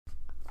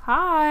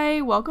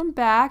Hi, welcome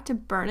back to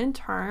Burn and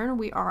Turn.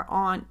 We are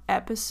on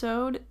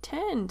episode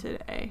 10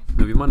 today.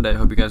 Movie Monday.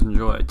 Hope you guys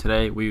enjoy.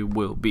 Today we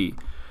will be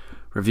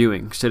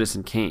reviewing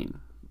Citizen Kane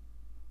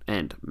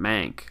and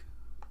Mank,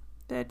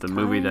 the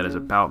movie that is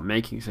about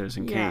making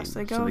Citizen Kane. Yes,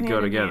 they go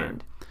together.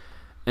 Hand.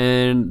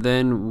 And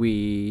then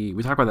we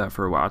talked about that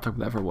for a while. I talked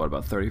about that for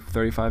about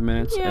 35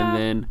 minutes. Yeah. And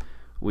then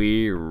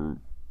we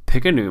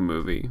pick a new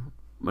movie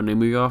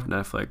off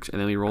Netflix, and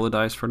then we roll the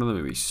dice for another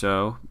movie.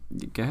 So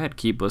go ahead,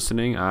 keep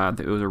listening.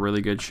 It was a really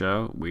good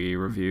show. We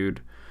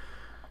reviewed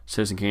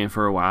Citizen Kane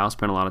for a while,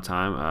 spent a lot of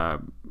time.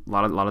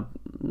 Not a lot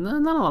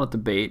of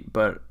debate,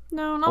 but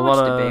not much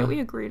debate. We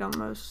agreed on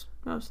most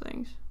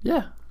things.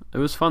 Yeah, it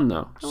was fun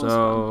though.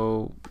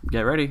 So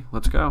get ready,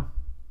 let's go.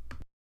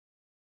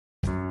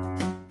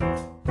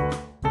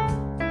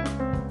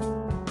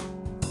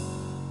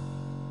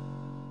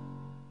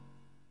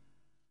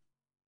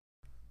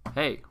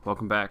 Hey,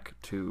 welcome back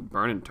to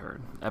Burn and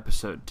Turn,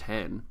 episode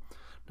 10,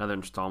 another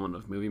installment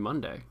of Movie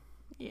Monday.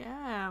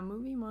 Yeah,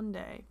 Movie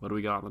Monday. What do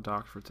we got on the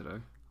docket for today?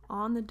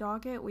 On the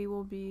docket, we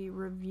will be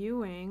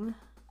reviewing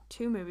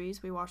two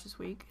movies we watched this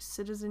week.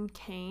 Citizen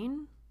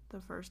Kane,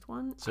 the first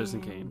one. Citizen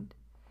Kane.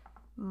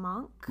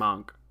 Mank.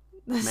 Mank.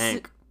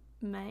 Mank.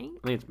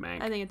 I think it's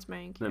Mank. I think it's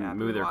Mank. The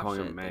movie they're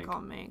calling him Mank. They call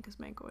him Mank because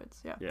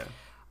Mankiewicz. Yeah. Yeah.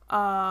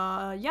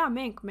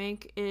 Mank.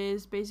 Mank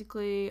is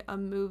basically a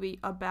movie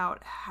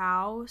about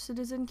how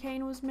Citizen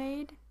Kane was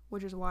made,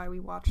 which is why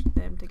we watched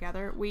them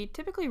together. We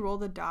typically roll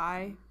the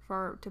die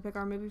to pick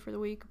our movie for the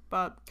week,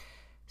 but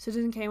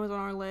Citizen Kane was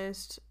on our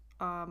list.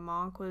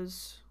 Mank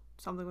was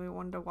something we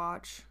wanted to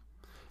watch.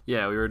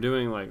 Yeah, we were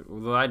doing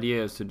the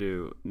idea is to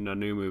do a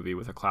new movie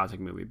with a classic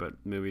movie, but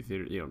movie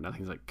theater,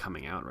 nothing's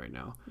coming out right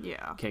now.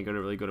 Yeah. Can't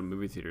really go to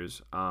movie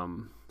theaters.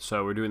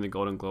 So we're doing the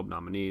Golden Globe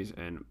nominees,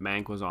 and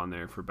Mank was on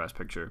there for Best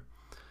Picture.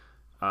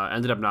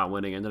 Ended up not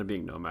winning. Ended up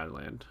being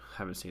Nomadland.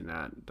 Haven't seen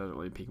that. Doesn't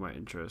really pique my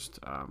interest.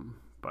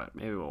 But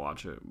maybe we'll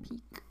watch it.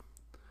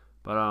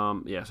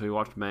 But yeah. So we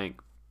watched Mank.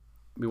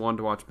 We wanted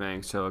to watch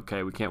Mank. So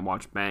okay, we can't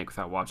watch Mank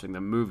without watching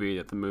the movie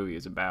that the movie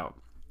is about.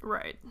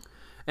 Right.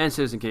 And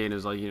Citizen Kane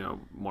is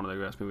one of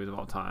the best movies of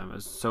all time,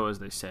 as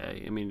they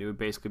say. I mean, it would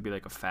basically be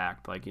like a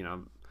fact,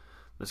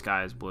 the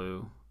sky is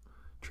blue,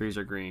 trees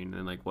are green,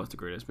 and what's the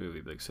greatest movie?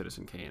 Like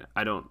Citizen Kane.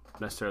 I don't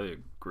necessarily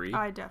agree.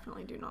 I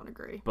definitely do not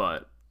agree.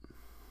 But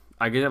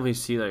I can definitely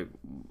see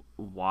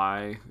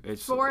why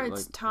it's for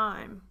its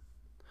time.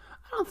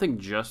 I don't think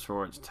just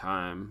for its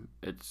time.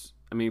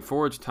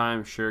 For its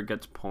time, sure, it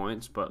gets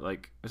points, but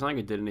it's not like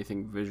it did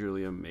anything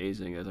visually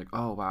amazing. It's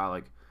oh wow,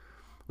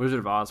 Wizard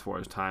of Oz for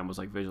its time was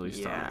visually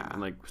stunning,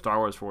 and Star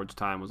Wars for its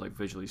time was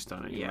visually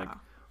stunning. Yeah. And,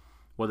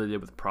 what they did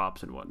with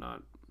props and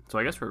whatnot. So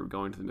I guess we're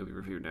going to the movie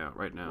review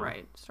right now.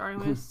 Right, starting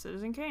with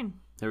Citizen Kane.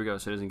 Here we go,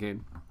 Citizen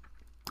Kane.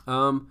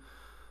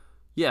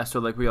 Yeah.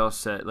 So we all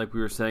said, we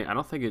were saying, I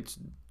don't think it's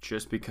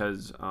just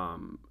because I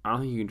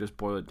don't think you can just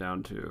boil it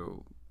down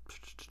to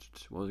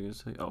what was I gonna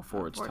say? Oh,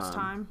 for its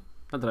time.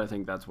 Not that I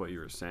think that's what you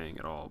were saying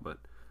at all, but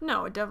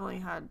no, it definitely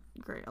had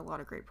a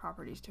lot of great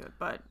properties to it,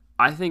 but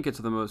I think it's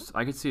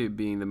I could see it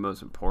being the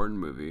most important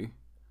movie.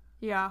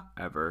 Yeah.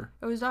 Ever.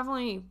 It was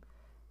definitely.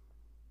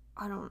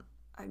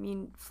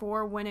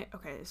 For when it.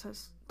 Okay, it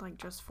says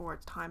just for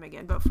its time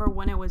again, but for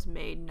when it was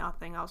made,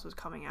 nothing else was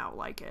coming out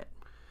like it.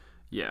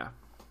 Yeah.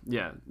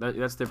 Yeah,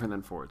 that's different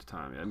than for its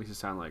time. It makes it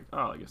sound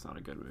it's not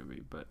a good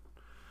movie, but.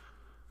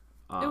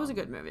 It was a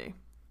good movie.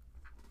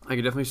 I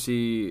could definitely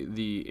see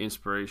the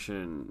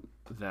inspiration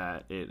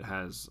that it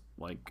has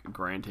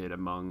granted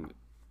among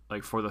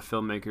for the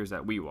filmmakers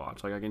that we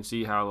watch. I can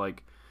see how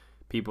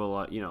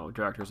people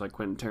directors like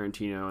Quentin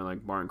Tarantino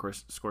and Martin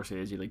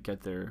Scorsese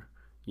get their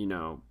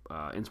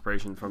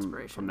inspiration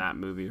from that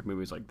movie or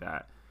movies like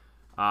that.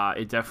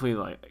 It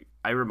definitely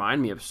it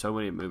remind me of so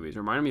many movies. It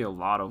reminded me a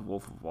lot of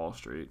Wolf of Wall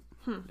Street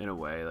in a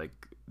way.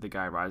 The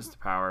guy rises to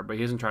power, but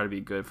he doesn't try to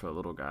be good for the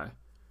little guy.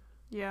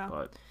 Yeah.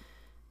 But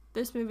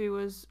this movie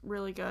was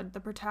really good. The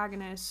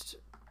protagonist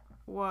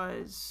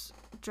was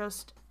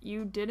just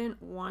you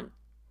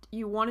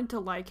wanted to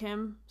like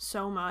him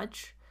so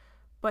much,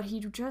 but he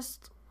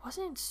just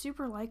wasn't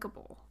super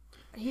likable.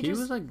 He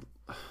was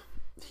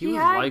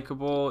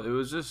likable. It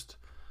was just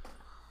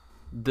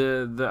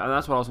and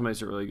that's what also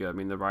makes it really good.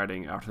 The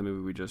writing after the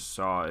movie we just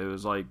saw, it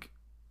was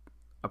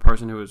a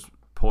person who was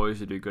poised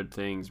to do good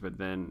things, but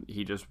then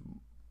he just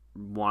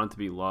wanted to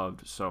be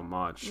loved so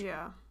much.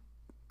 Yeah.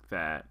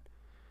 That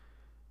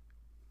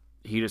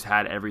he just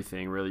had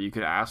everything really you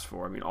could ask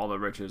for. All the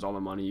riches, all the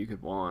money you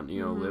could want.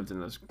 Lived in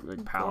this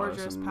palace.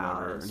 Gorgeous and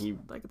palace. And he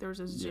there was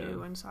a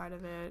zoo inside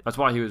of it. That's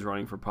why he was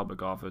running for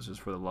public office, is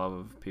for the love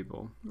of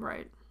people.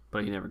 Right.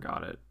 But he never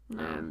got it,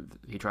 no. And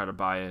he tried to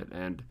buy it,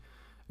 and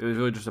it was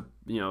really just a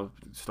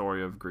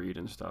story of greed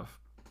and stuff,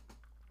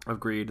 of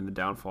greed and the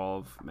downfall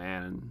of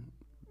man and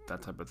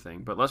that type of thing.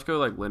 But let's go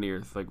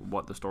linear,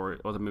 what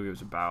the movie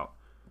was about,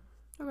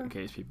 in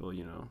case people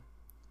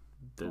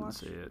didn't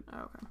see it. Oh,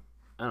 okay.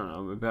 I don't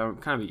know. It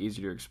would kind of be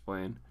easy to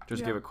explain.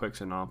 Just give a quick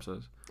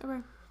synopsis.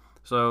 Okay.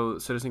 So,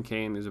 Citizen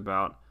Kane is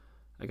about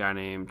a guy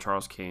named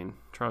Charles Kane.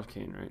 Charles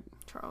Kane, right?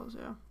 Charles,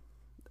 yeah.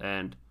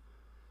 And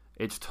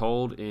it's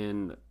told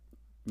in,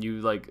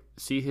 you like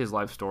see his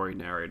life story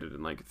narrated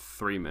in like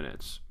 3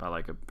 minutes by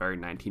like a very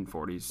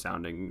 1940s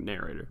sounding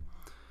narrator,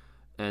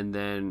 and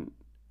then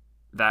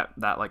that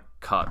like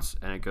cuts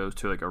and it goes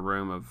to like a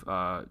room of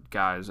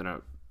guys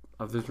in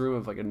this room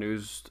of like a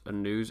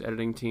news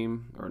editing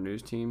team or a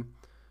news team,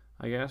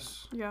 I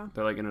guess. Yeah.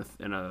 They're like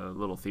in a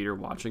little theater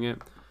watching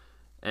it,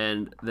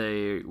 and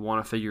they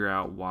want to figure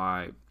out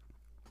why.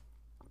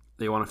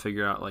 They want to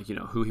figure out like, you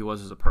know, who he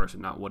was as a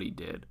person, not what he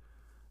did.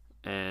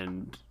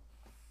 And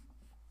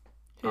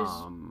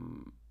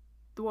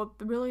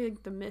really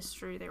like, the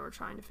mystery they were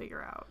trying to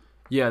figure out.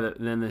 Yeah,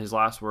 then his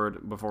last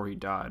word before he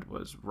died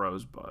was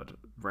Rosebud.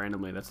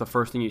 Randomly, that's the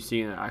first thing you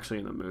see actually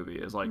in the movie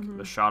is like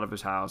the shot of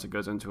his house. It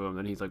goes into him,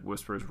 then he's like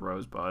whispers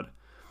Rosebud,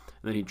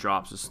 and then he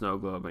drops his snow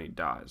globe and he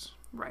dies.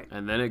 Right.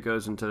 And then it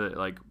goes into the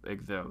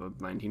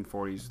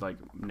 1940s like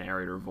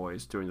narrator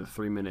voice doing the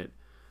 3-minute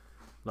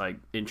like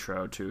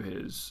intro to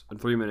his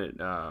 3-minute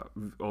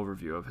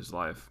overview of his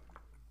life.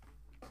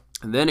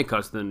 And then it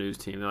cuts to the news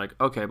team. They're like,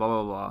 okay, blah,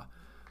 blah, blah.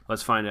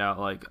 Let's find out,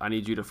 like, I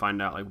need you to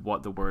find out, like,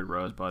 what the word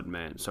Rosebud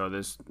meant. So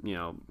this, you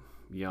know,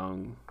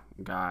 young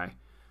guy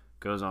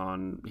goes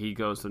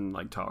and,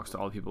 like, talks to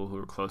all the people who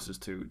are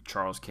closest to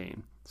Charles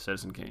Kane,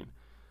 Citizen Kane.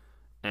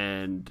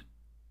 And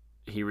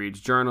he reads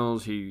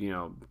journals. He, you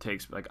know,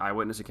 takes, like,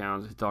 eyewitness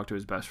accounts. He talked to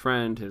his best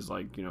friend, his,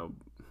 like, you know,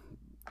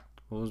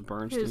 what was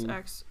Bernstein? His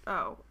ex,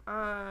 it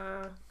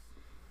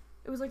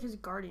was, like, his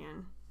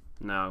guardian.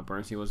 No,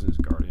 Bernstein wasn't his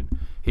guardian.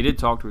 He did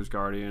talk to his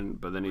guardian,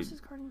 but then What was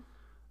his guardian?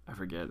 I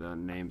forget the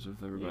names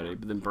of everybody. Yeah.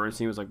 But then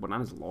Bernstein was like, well,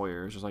 not his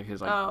lawyer. It's just like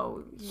his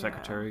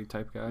secretary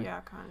type guy. Yeah,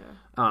 kind of.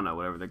 I don't know,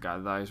 whatever the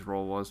guy's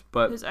role was.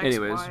 But his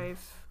anyways,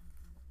 ex-wife.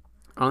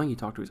 I don't think he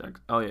talked to his ex.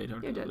 Oh yeah, he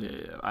talked to.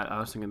 did. Yeah. I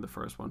was thinking the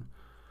first one.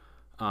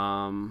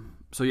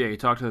 So yeah, he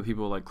talked to the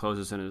people like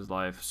closest in his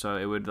life. So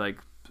it would like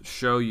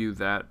show you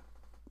that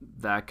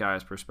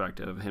guy's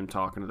perspective, him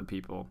talking to the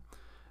people,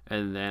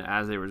 and then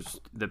as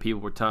the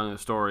people were telling the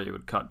story, it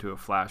would cut to a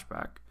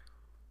flashback.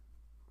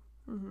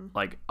 Mm-hmm.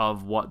 Like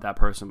of what that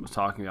person was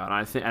talking about,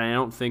 and I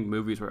don't think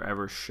movies were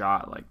ever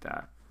shot like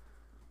that.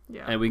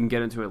 Yeah, and we can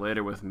get into it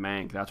later with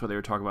Mank. That's what they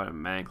were talking about in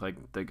Mank. Like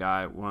the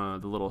guy,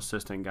 the little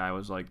assistant guy,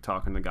 was like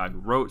talking to the guy who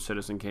wrote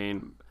Citizen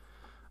Kane,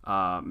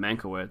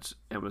 Mankiewicz,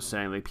 and was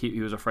saying like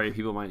he was afraid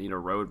people might need a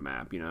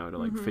roadmap, you know, to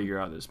like figure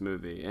out this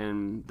movie.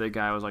 And the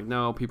guy was like,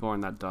 "No, people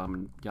aren't that dumb,"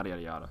 and yada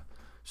yada yada.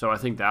 So I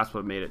think that's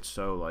what made it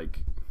so like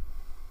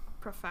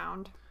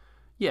profound.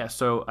 Yeah,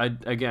 so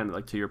again,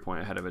 like to your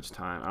point, ahead of its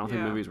time. I don't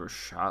think Yeah. movies were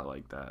shot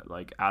like that,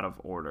 like out of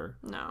order.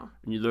 No.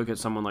 And you look at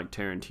someone like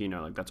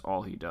Tarantino, like that's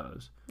all he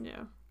does.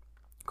 Yeah.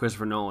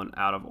 Christopher Nolan,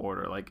 out of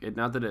order. Like it's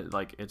not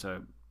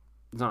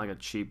like a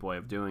cheap way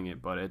of doing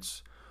it, but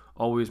it's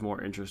always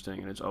more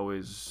interesting, and it's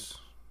always,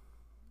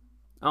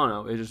 I don't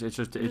know. It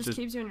just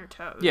keeps you on your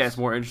toes. Yeah, it's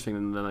more interesting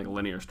than like a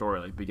linear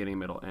story, like beginning,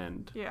 middle,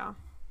 end. Yeah.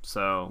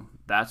 So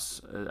I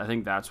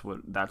think that's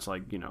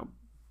like, you know,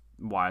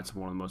 why it's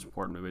one of the most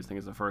important movies. I think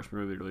it's the first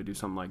movie to really do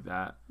something like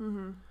that.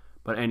 Mm-hmm.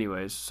 But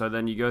anyways, so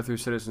then you go through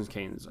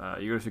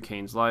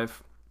Kane's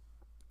life,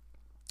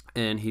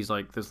 and he's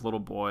like this little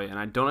boy, and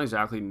I don't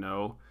exactly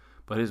know,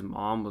 but his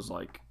mom was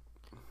like,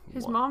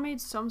 his mom made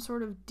some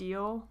sort of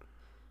deal,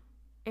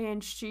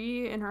 and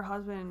she and her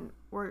husband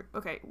were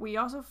okay. We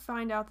also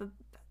find out that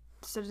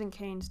Citizen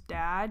Kane's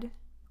dad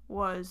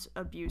was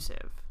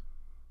abusive.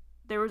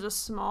 There was a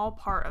small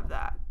part of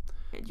that.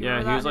 Do you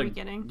remember that he was in like the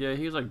beginning? Yeah,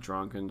 he was like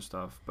drunk and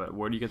stuff. But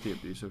where do you get the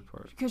abusive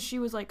part? Because she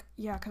was like,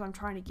 "Yeah, because I'm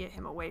trying to get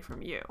him away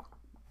from you."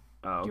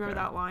 Oh, okay. Do you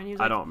remember that line? He was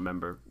I like, don't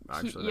remember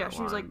actually.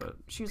 she was like,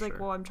 sure.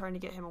 "Well, I'm trying to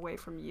get him away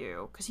from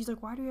you." Because he's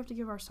like, "Why do we have to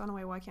give our son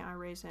away? Why can't I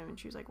raise him?" And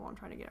she's like, "Well, I'm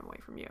trying to get him away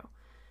from you."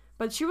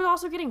 But she was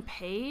also getting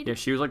paid. Yeah,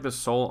 she was like the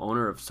sole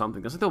owner of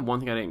something. That's like the one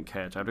thing I didn't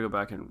catch. I have to go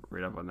back and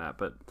read up on that.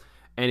 But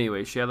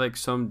anyway, she had like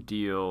some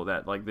deal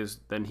that like this.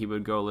 Then he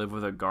would go live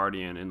with a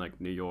guardian in like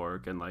New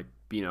York and like,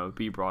 you know,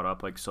 be brought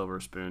up like Silver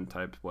Spoon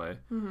type way.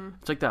 Mm-hmm.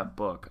 It's like that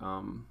book.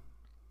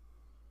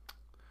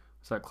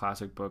 It's that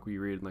classic book we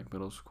read in like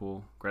middle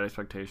school, Great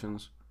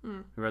Expectations.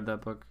 You read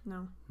that book?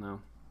 No.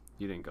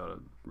 You didn't go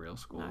to real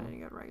school. No, I didn't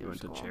go to regular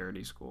school. You went to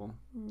charity school.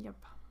 Yep.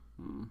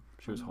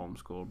 She was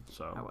homeschooled,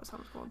 so I was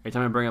homeschooled. every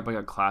time I bring up like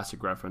a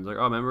classic reference, like,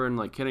 oh, remember in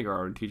like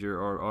kindergarten teacher,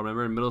 or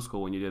remember in middle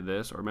school when you did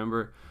this, or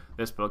remember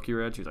this book you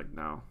read? She's like,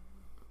 no,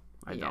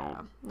 I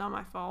don't. Not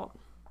my fault.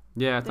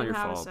 Yeah, it's Didn't not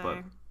your have a fault, say.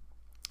 but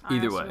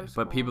either way,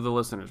 but people, the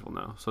listeners will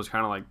know. So it's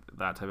kind of like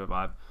that type of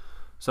vibe.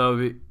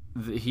 So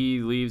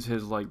he leaves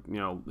his, like, you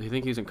know, he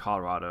think he's in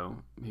Colorado.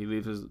 He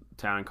leaves his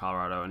town in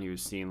Colorado, and he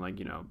was seen, like,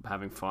 you know,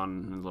 having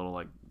fun in his little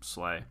like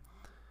sleigh,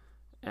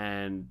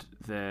 and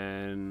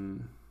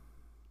then.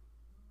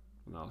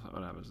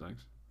 What happens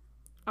next?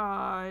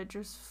 It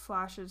just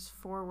flashes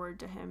forward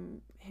to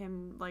him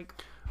like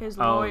his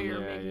lawyer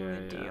making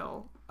the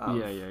deal.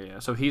 Yeah.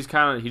 So he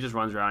just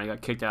runs around. He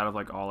got kicked out of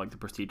like all like the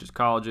prestigious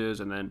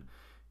colleges, and then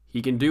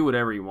he can do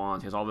whatever he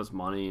wants. He has all this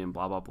money and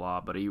blah blah blah.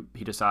 But he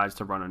decides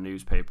to run a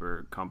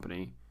newspaper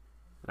company.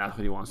 that's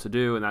what he wants to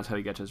do, and that's how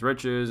he gets his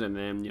riches. And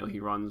then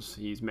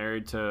he's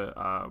married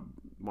to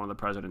one of the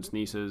president's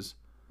nieces,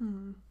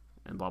 and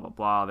blah blah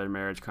blah. Their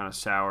marriage kind of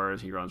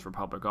sours. He runs for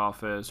public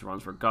office,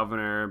 runs for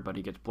governor, but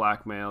he gets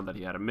blackmailed that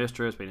he had a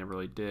mistress, but he never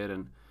really did.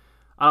 And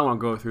I don't want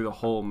to go through the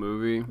whole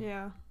movie,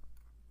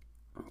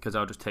 because that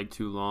would just take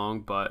too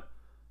long. But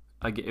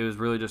it was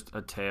really just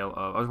a tale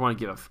of. I just want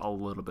to give a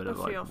little bit of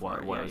like what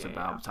it was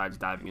about, besides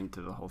diving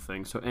into the whole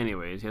thing. So,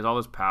 anyways, he has all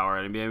this power,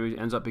 and he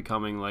ends up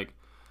becoming like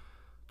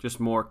just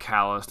more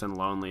calloused and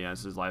lonely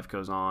as his life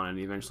goes on, and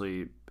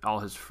eventually all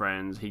his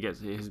friends, he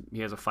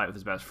has a fight with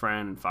his best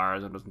friend and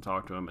fires him, doesn't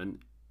talk to him, and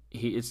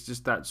it's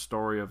just that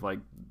story of like,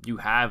 you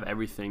have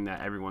everything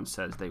that everyone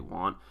says they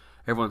want.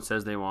 Everyone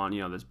says they want,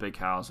 this big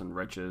house and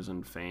riches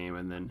and fame,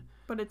 and then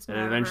but it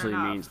eventually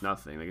enough. means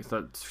nothing. Like it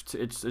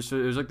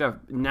was like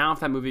that. Now,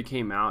 if that movie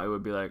came out, it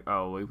would be like,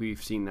 oh,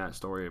 we've seen that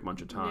story a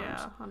bunch of times.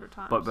 Yeah, 100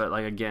 times. But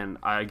like again,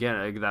 at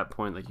that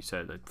point, like you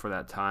said, like for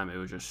that time, it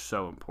was just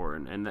so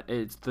important, and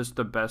it's just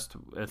the best.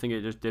 I think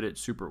it just did it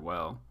super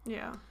well.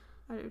 Yeah,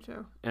 I do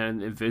too.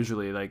 And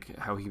visually, like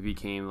how he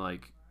became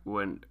like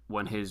when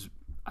his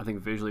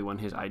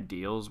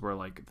ideals were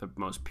like the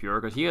most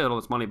pure, because he had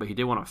all this money, but he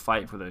did want to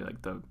fight for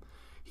the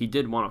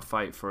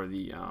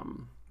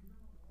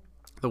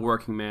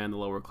working man, the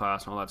lower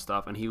class, and all that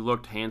stuff. And he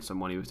looked handsome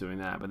when he was doing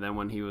that. But then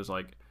when he was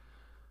like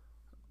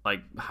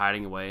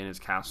hiding away in his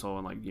castle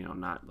and like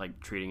not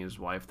like treating his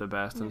wife the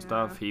best and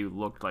stuff, he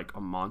looked like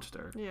a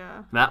monster. Yeah,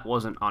 and that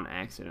wasn't on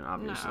accident,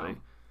 obviously.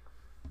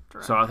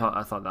 No. So I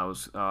thought that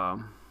was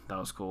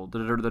cool.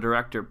 The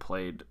director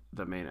played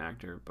the main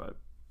actor, but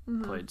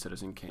played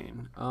Citizen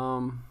Kane.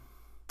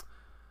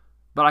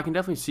 But I can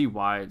definitely see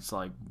why it's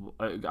like,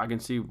 I can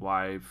see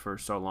why for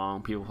so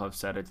long people have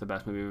said it's the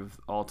best movie of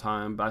all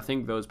time. But I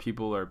think those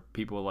people are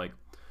people like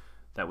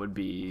that would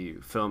be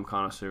film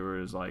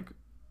connoisseurs like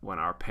when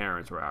our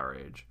parents were our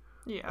age.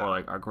 Yeah. Or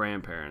like our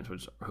grandparents,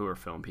 who are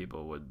film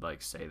people, would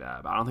like say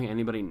that. But I don't think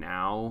anybody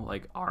now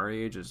like our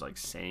age is like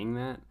saying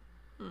that.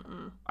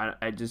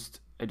 I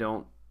just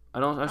don't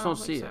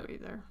see so it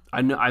either.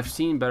 I know I've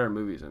seen better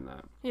movies than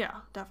that. Yeah,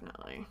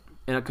 definitely.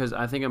 And because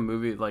I think a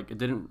movie like it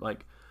didn't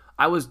like.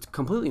 I was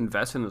completely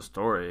invested in the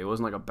story. It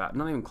wasn't like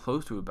not even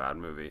close to a bad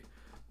movie.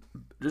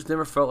 Just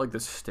never felt like the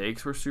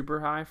stakes were super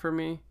high for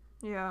me.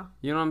 Yeah.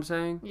 You know what I'm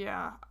saying?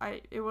 Yeah.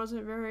 It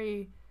wasn't.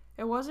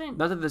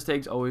 Not that the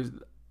stakes always.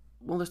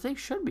 Well, the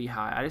stakes should be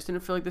high. I just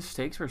didn't feel like the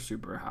stakes were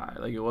super high.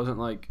 Like it wasn't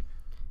like.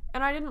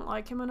 And I didn't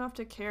like him enough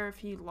to care if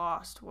he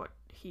lost what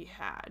he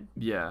had.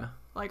 Yeah.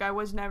 Like I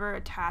was never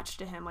attached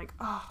to him. Like,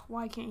 oh,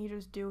 why can't he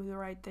just do the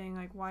right thing?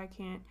 Like, why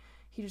can't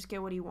he just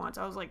get what he wants?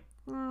 I was like,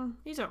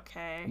 he's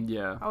okay.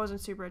 Yeah. I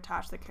wasn't super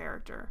attached to the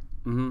character.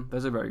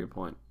 That's a very good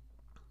point.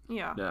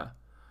 Yeah. Yeah.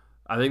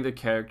 I think the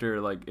character,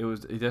 like, he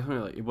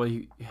definitely, like, well,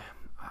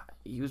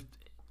 he was,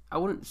 I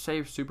wouldn't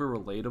say super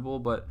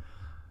relatable, but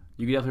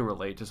you could definitely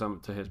relate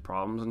to his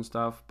problems and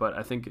stuff. But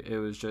I think it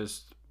was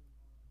just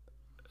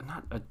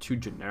not a too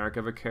generic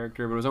of a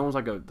character, but it was almost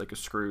like a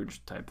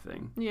Scrooge type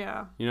thing.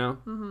 Yeah. You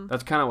know?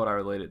 That's kind of what I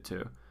related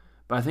to.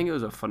 But I think it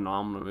was a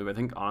phenomenal movie. I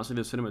think, honestly,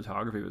 the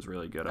cinematography was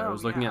really good. I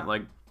was looking at,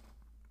 like,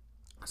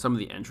 some of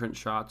the entrance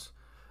shots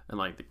and,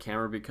 like, the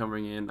camera be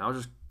coming in. I was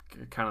just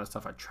kind of the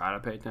stuff I try to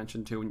pay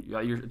attention to.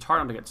 It's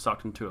hard not to get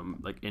sucked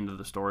into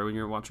the story when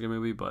you're watching a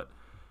movie, but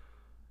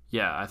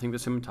yeah, I think the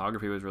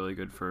cinematography was really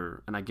good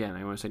for, and again,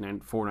 I want to say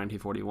for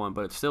 1941,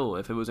 but it's still,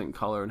 if it was in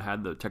color and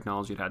had the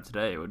technology it had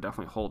today, it would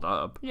definitely hold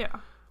up. Yeah.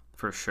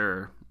 For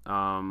sure.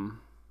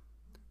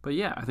 But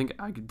yeah, I think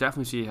I could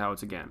definitely see how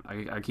it's, again,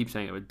 I keep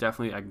saying it, but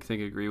definitely I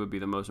think Agree would be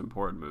the most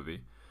important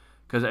movie.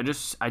 Because it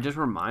just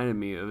reminded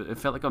me, it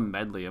felt like a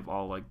medley of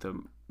all like the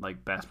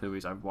like best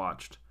movies I've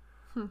watched,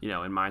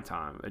 in my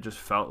time. It just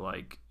felt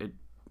like it,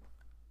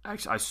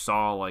 I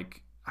saw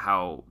like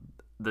how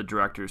the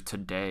directors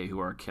today who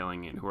are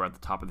killing it, who are at the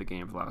top of the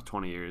game for the last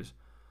 20 years,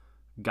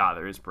 got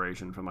their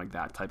inspiration from like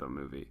that type of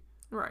movie.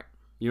 Right.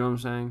 You know what I'm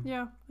saying?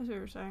 Yeah, I see what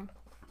you're saying.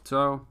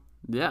 So,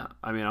 yeah,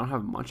 I mean, I don't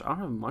have much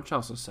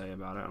else to say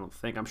about it, I don't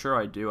think. I'm sure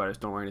I do, I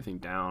just don't write anything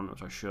down,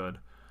 which I should.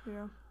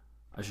 Yeah.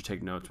 I should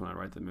take notes when I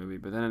write the movie,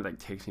 but then it like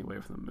takes me away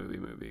from the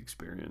movie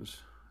experience.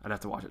 I'd have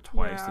to watch it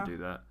twice to do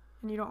that.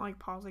 And you don't like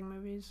pausing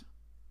movies?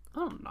 I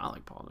don't not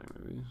like pausing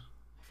movies.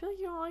 I feel like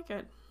you don't like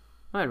it.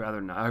 I'd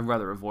rather not. I'd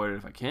rather avoid it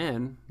if I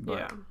can. But,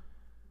 yeah.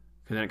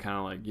 Because then it kind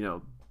of like,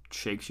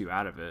 shakes you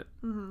out of it.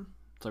 Mm-hmm.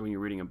 It's like when you're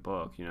reading a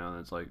book, and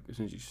it's like as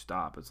soon as you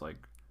stop, it's like.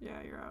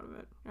 Yeah, you're out of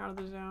it. You're out of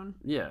the zone.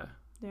 Yeah.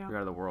 Yeah. You're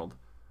out of the world.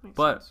 Makes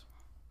sense.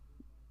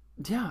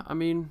 Yeah, I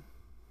mean,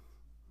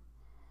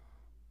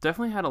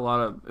 definitely had it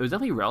was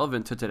definitely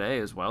relevant to today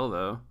as well,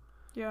 though.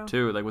 Yeah.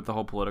 Too, like with the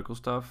whole political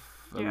stuff.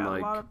 And yeah,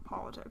 like, a lot of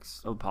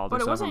politics. Oh, politics but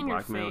it stuff wasn't and in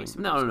blackmailing. your face.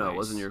 No, it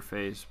wasn't in your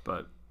face,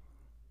 but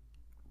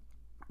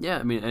yeah,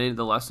 I mean,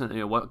 the lesson,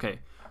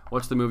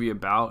 what's the movie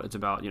about? It's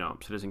about,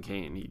 Citizen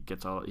Kane. He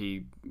gets all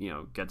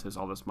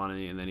this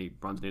money, and then he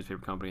runs a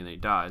newspaper company, and then he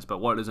dies. But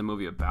what is a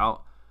movie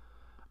about?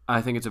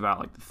 I think it's about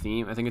like the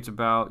theme. I think it's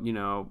about,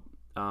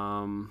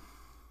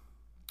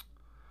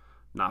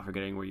 not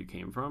forgetting where you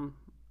came from.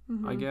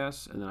 I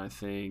guess. And then I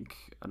think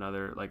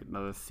another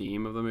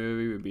theme of the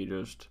movie would be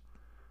just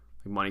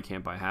like money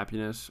can't buy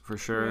happiness for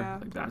sure. Yeah,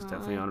 Like that's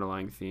definitely an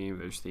underlying theme.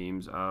 There's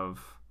themes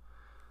of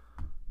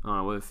what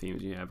are the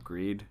themes you have?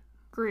 Greed.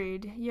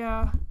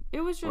 Yeah.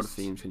 It was just. What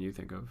themes can you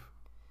think of?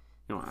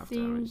 You don't have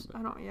themes. to.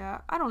 I don't.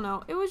 Yeah. I don't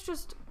know. It was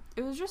just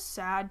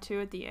sad too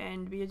at the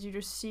end because you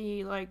just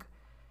see like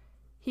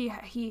he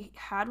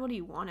had what he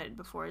wanted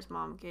before his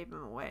mom gave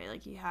him away.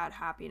 Like he had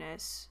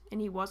happiness,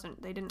 and he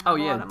wasn't. They didn't have a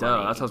lot of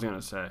money. That's what I was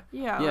gonna say.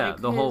 Yeah. Like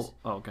the whole.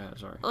 Oh, go ahead.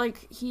 Sorry.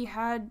 Like he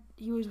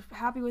was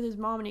happy with his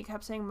mom, and he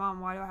kept saying,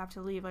 "Mom, why do I have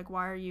to leave? Like,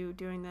 why are you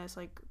doing this?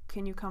 Like,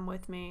 can you come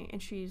with me?" And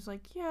she's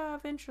like, "Yeah,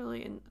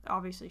 eventually." And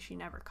obviously, she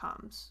never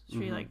comes.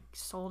 She like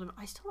sold him.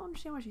 I still don't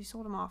understand why she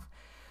sold him off,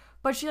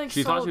 but she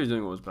thought she was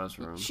doing what was best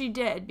for him. She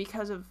did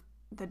because of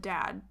the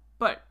dad,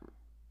 but.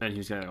 And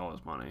he's getting all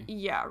his money.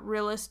 Yeah,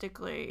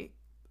 realistically,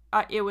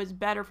 it was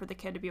better for the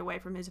kid to be away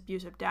from his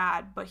abusive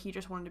dad, but he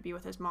just wanted to be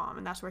with his mom,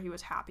 and that's where he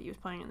was happy. He was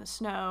playing in the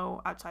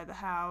snow outside the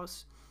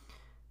house,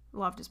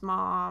 loved his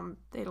mom.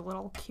 They had a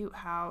little cute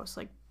house,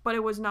 like, but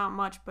it was not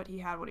much. But he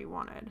had what he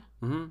wanted.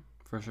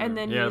 For sure. And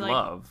then he had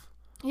love.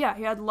 Yeah,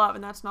 he had love,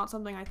 and that's not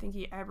something I think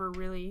he ever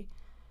really.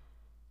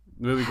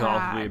 The movie could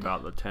also be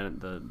about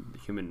the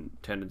human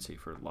tendency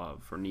for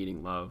love, for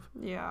needing love.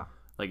 Yeah.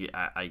 Like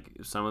I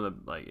some of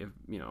the like if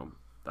you know.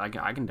 I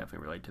can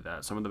definitely relate to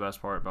that. Some of the best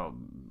part about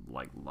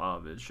like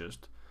love is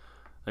just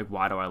like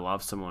why do I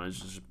love someone is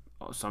just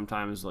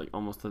sometimes like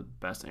almost the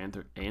best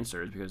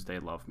answer is because they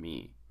love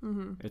me.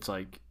 It's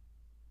like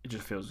it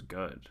just feels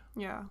good.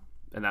 Yeah.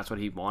 And that's what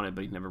he wanted,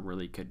 but he never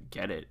really could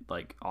get it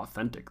like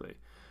authentically.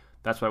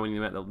 That's why when he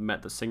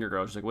met the singer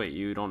girl, she's like, "Wait,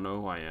 you don't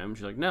know who I am?"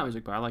 She's like, "No." He's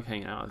like, "But I like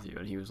hanging out with you."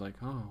 And he was like,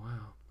 "Oh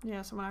wow."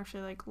 Yeah, someone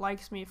actually like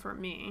likes me for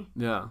me.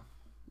 Yeah.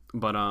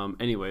 But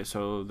anyway,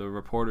 so the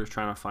reporter is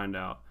trying to find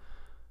out.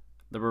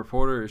 The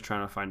reporter is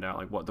trying to find out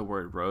like what the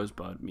word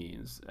rosebud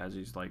means, as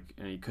he's like,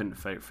 and he couldn't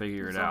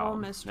figure it out.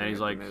 And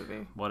he's like,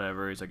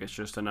 whatever. He's like, it's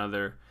just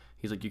another.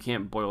 He's like, you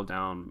can't boil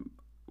down,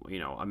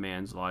 a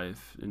man's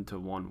life into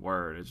one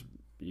word. It's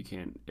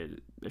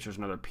just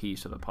another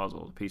piece of the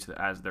puzzle.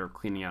 As they're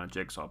cleaning out a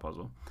jigsaw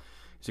puzzle.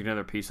 It's like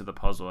another piece of the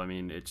puzzle. I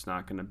mean, it's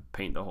not going to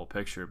paint the whole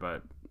picture,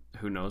 but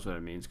who knows what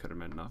it means? Could have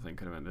meant nothing.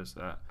 Could have meant this,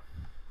 that,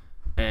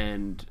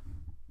 and.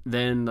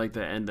 Then like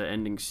the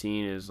ending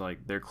scene is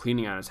like they're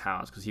cleaning out his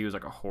house because he was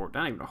like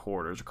not even a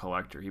hoarder, he was a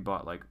collector. He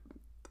bought like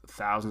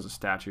thousands of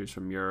statues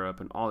from Europe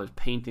and all his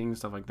paintings,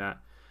 stuff like that.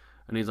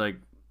 And he's like,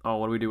 "Oh,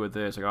 what do we do with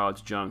this?" Like, "Oh,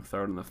 it's junk.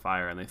 Throw it in the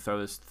fire." And they throw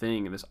this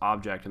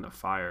object in the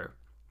fire,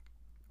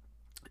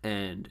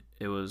 and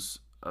it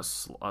was a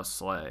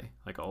sleigh,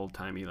 like an old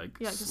timey like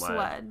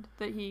sled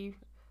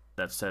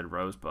that said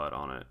Rosebud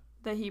on it.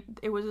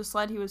 It was a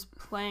sled he was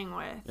playing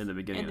with in the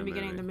beginning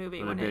of the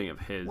movie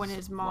when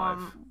his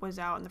mom was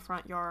out in the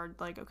front yard,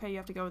 like, "Okay, you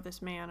have to go with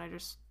this man. I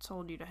just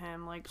sold you to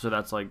him." Like, so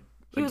that's like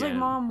he was like,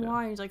 "Mom,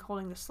 why?" He's like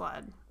holding the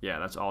sled. Yeah,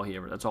 that's all he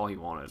wanted. That's all he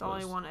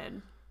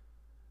wanted.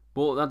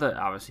 Well, not that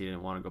obviously he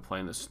didn't want to go play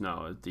in the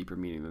snow. It's deeper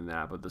meaning than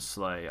that. But the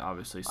sleigh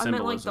obviously symbolism. I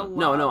meant, like, the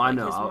love, no, I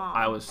know. Like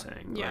I was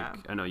saying, yeah.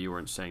 Like, I know you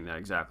weren't saying that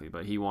exactly,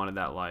 but he wanted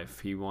that life.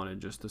 He wanted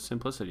just the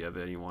simplicity of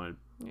it. He wanted.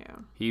 Yeah.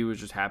 He was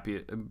just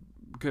happy.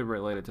 Could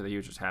relate it to that. He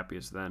was just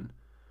happiest then.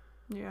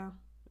 Yeah.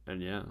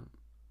 And yeah.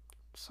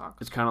 Sucks.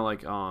 It's kind of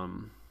like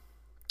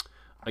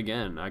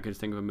again, I could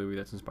think of a movie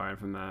that's inspired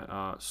from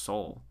that.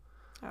 Soul.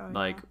 Oh,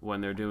 like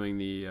when they're doing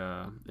the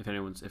if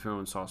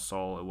anyone saw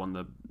Soul, it won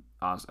the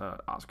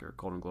Oscar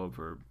Golden Globe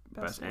for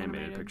best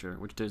animated picture,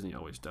 which Disney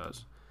always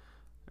does,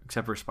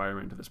 except for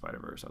Spider-Man Into the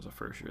Spider-Verse. That was the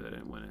first year they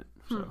didn't win it,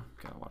 so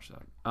gotta watch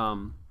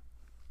that.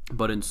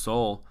 But in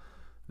Soul,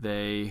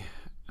 they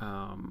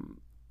damn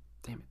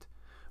it,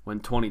 when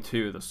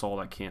 22, the soul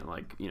that can't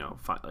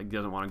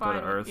doesn't want to go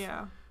to Earth,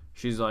 yeah,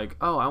 she's like,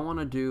 "Oh, I want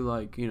to do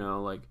like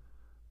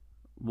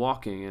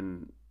walking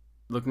and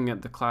looking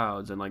at the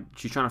clouds," and like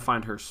she's trying to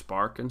find her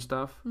spark and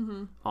stuff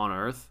on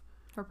Earth.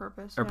 Her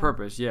purpose. Her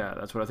purpose, yeah.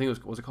 That's what I think it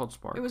was. Was it called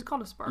Spark? It was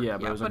called a spark. Yeah,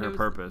 but it was her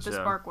purpose. The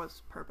spark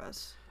was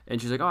purpose.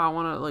 And she's like, "Oh, I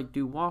want to like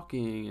do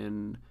walking,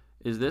 and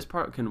is this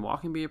part? Can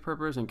walking be a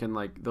purpose? And can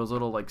like those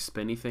little like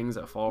spinny things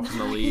that fall from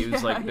the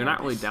leaves? Like they're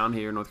not really down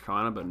here in North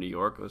Carolina, but in New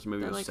York, this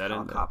movie was set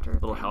in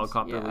little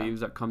helicopter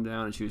leaves that come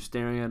down, and she was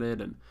staring at it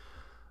and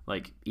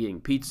like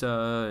eating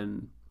pizza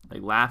and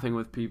like laughing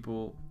with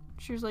people.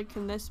 She was like,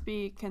 "Can this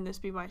be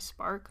my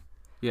spark?"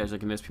 Yeah, she's like,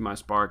 "Can this be my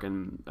spark?"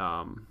 And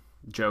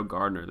Joe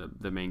Gardner,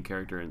 the main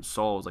character in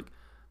Soul, is like,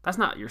 "That's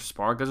not your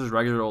spark. That's just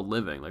regular old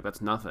living. Like that's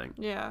nothing."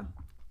 Yeah.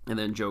 And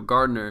then Joe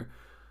Gardner,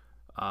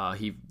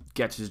 he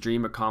gets his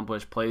dream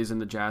accomplished, plays in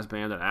the jazz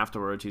band, and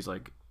afterwards he's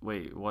like,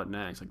 "Wait, what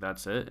next? Like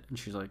that's it?" And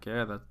she's like,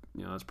 "Yeah,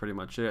 that's pretty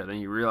much it." And then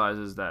he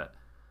realizes that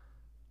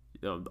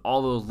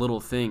all those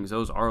little things,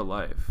 those are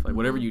life. Like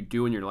whatever you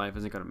do in your life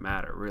isn't gonna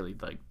matter really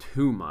like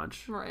too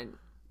much. Right.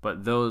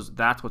 But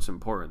that's what's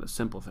important, the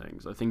simple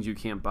things, the things you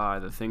can't buy,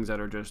 the things that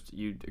are just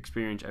you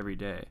experience every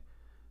day.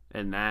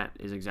 And that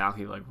is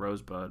exactly like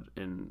Rosebud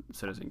in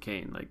Citizen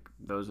Kane. Like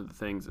those are the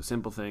things, the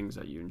simple things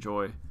that you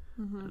enjoy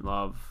and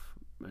love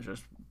It's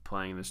just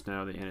playing the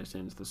snow, the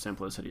innocence, the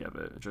simplicity of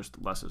it. It's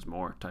just less is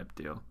more type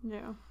deal.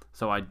 Yeah.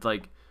 So I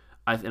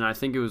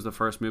think it was the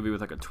first movie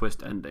with like a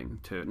twist ending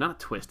to not a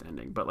twist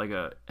ending, but like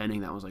a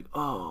ending that was like,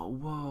 oh,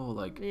 whoa,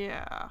 like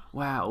Yeah.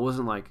 wow. It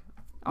wasn't like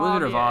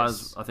Wizard of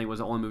Obvious. Oz. I think was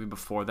the only movie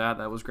before that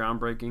was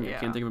groundbreaking. I Yeah.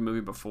 can't think of a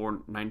movie before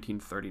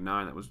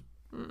 1939 that was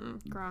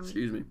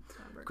excuse me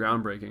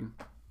groundbreaking.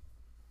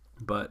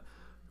 But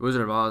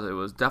Wizard of Oz, it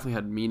was definitely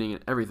had meaning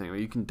and everything. I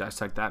mean, you can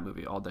dissect that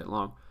movie all day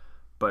long,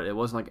 but it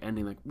wasn't like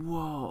ending like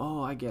whoa,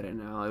 oh, I get it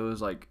now. It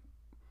was like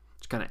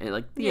it's kind of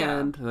like the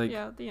end, like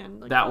the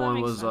end. Like, that oh, one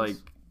makes was sense.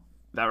 like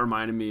that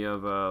reminded me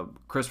of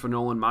Christopher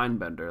Nolan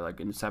Mindbender, like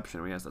Inception,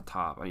 when he has the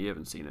top. I mean, you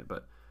haven't seen it,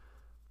 but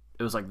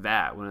it was like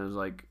that when it was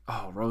like,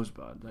 oh,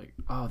 Rosebud, like,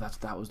 oh,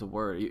 that was the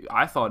word.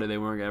 I thought they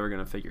weren't ever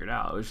gonna figure it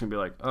out. It was gonna be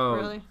like, oh,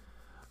 Really?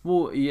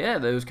 well, yeah,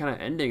 that was kind of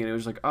ending, and it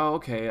was like, oh,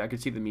 okay, I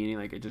could see the meaning.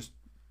 Like, it just,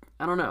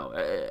 I don't know.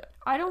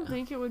 I don't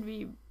think it would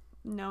be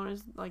known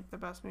as like the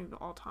best movie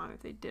of all time if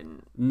they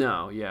didn't.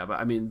 No, yeah,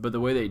 but I mean, but the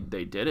way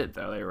they did it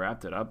though, they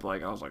wrapped it up.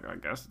 Like I was like, I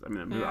guess, I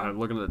mean, Yeah. I was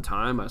looking at the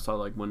time, I saw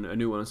like when I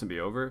knew when it was gonna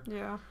be over,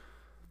 Yeah.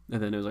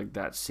 and then it was like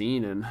that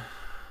scene, and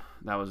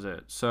that was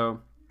it. So,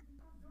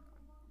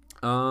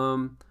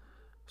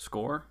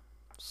 score.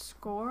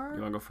 Score?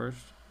 You want to go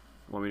first?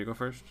 Want me to go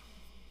first?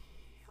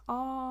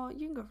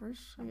 You can go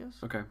first, I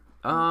guess. Okay.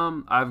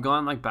 I've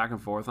gone like back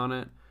and forth on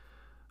it.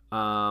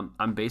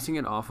 I'm basing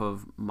it off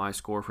of my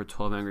score for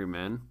 12 Angry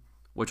Men,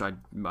 which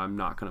I'm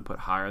not gonna put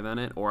higher than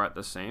it or at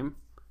the same,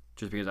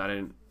 just because I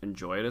didn't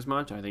enjoy it as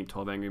much. I think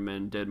 12 Angry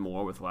Men did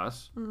more with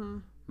less. Mm-hmm.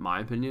 My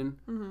opinion.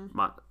 Mm-hmm.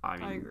 I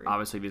mean, agree.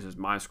 obviously this is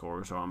my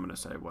score, so I'm gonna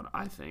say what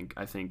I think.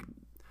 I think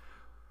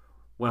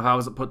when if I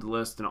was to put the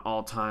list in an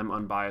all-time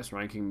unbiased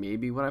ranking,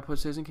 maybe would I put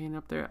Citizen Kane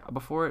up there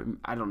before it?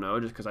 I don't know,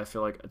 just because I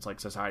feel like it's like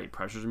society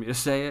pressures me to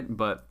say it,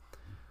 but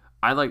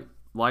I like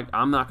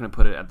I'm not gonna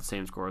put it at the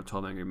same score as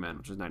 12 Angry Men,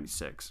 which is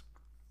 96.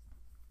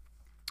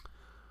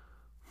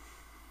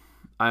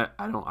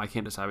 I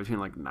can't decide between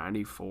like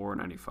 94 or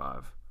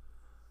 95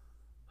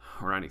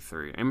 or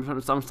 93.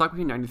 I'm stuck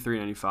between 93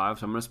 and 95,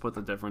 so I'm gonna split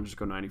the difference, just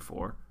go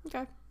 94.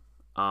 Okay.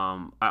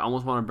 I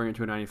almost want to bring it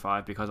to a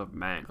 95 because of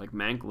Mank. Like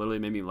Mank literally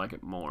made me like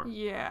it more.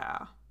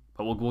 Yeah.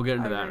 But we'll get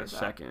into I that agree in a with that.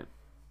 second.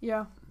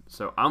 Yeah.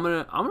 So I'm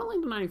gonna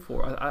lean to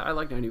 94. I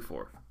like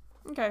 94.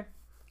 Okay.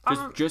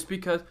 Just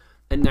because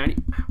and 90.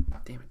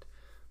 Damn it!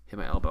 Hit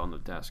my elbow on the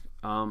desk.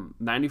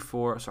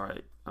 94.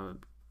 Sorry.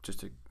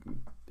 Just to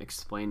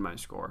explain my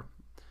score.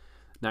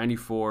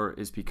 94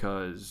 is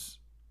because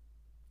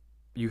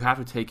you have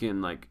to take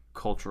in like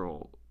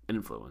cultural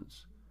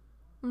influence.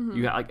 Mm-hmm.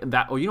 You got like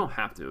that. Well, you don't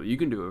have to. You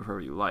can do it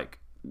however you like.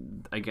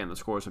 Again, the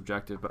score is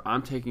subjective, but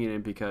I'm taking it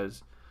in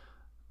because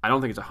I don't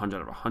think it's 100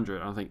 out of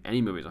 100. I don't think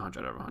any movie is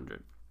 100 out of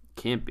 100.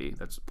 Can't be.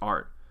 That's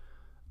art.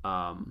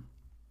 My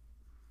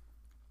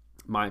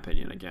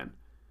opinion again.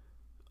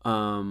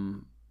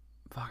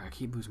 Fuck, I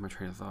keep losing my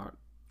train of thought.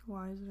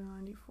 Why is it a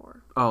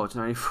 94? Oh, it's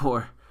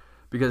 94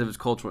 because of its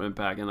cultural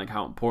impact and like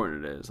how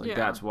important it is. Like Yeah.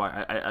 that's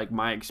why I like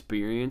my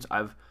experience.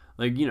 I've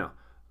like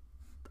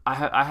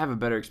I have a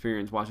better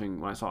experience watching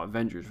when I saw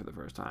Avengers for the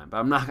first time, but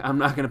I'm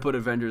not gonna put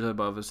Avengers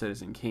above a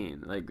Citizen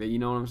Kane. Like you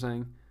know what I'm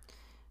saying?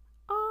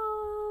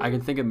 I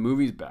can think of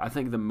movies. I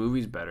think the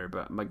movie's better,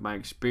 but like my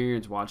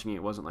experience watching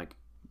it wasn't like.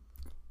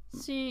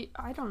 See,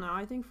 I don't know.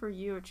 I think for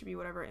you, it should be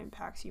whatever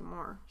impacts you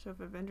more. So if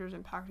Avengers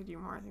impacted you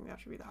more, I think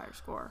that should be the higher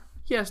score.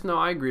 Yes, no,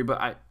 I agree,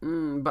 but I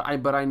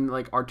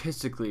like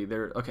artistically,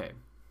 they're okay.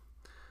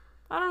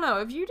 I don't know.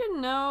 If you didn't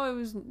know it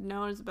was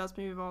known as the best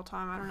movie of all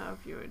time, I don't know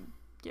if you would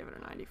give it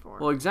a 94.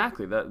 Well,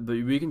 exactly.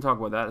 We can talk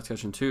about that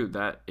discussion too.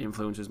 That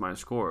influences my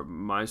score.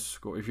 My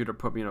score. If you were to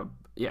put me in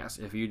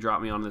if you drop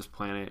me on this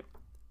planet,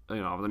 with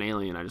an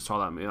alien, I just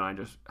saw that movie, and I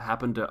just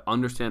happened to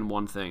understand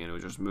one thing, and it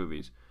was just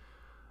movies.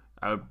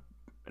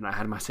 And I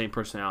had my same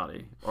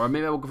personality, or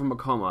maybe I woke up from a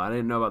coma. I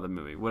didn't know about the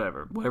movie.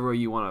 Whatever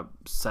you want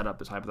to set up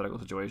this hypothetical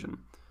situation.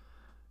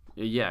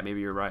 Yeah,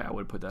 maybe you're right. I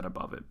would put that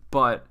above it,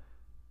 but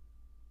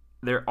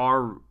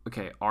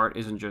art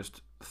isn't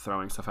just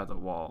throwing stuff at the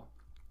wall.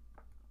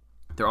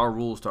 There are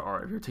rules to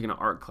art. If you're taking an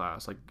art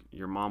class, like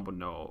your mom would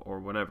know, or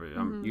whatever,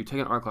 you take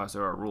an art class.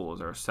 There are rules.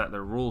 There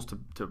are rules to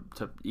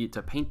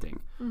painting.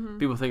 Mm-hmm.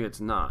 People think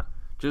it's not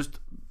just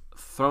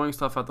throwing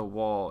stuff at the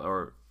wall,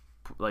 or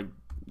like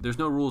there's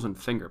no rules in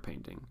finger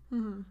painting.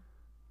 Mm-hmm.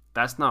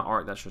 That's not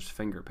art. That's just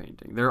finger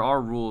painting. There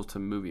are rules to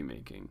movie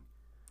making.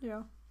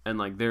 Yeah. And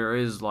like there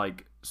is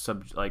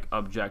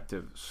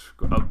objective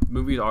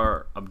movies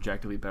are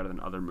objectively better than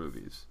other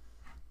movies.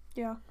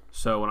 Yeah.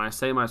 So when I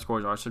say my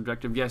scores are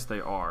subjective, yes, they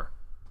are.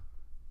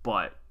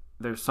 But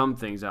there's some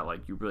things that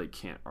like you really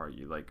can't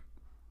argue. Like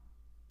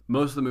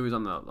most of the movies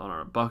on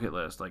our bucket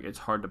list, like it's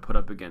hard to put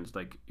up against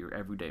like your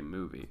everyday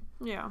movie.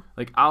 Yeah.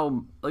 Like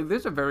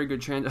there's a very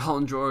good chance I'll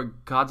enjoy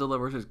Godzilla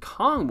vs.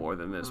 Kong more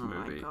than this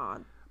movie. Oh my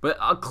god. But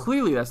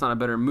clearly that's not a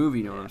better movie.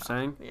 You know what I'm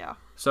saying? Yeah.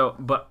 So,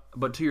 but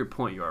to your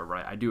point, you are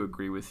right. I do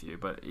agree with you.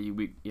 But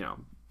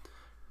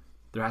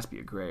there has to be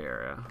a gray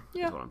area.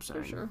 Yeah. Is what I'm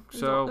saying. For sure.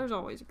 So there's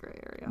always a gray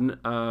area.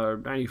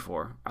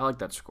 94. I like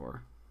that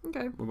score.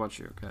 Okay. What about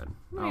you? Go ahead.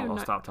 Maybe I'll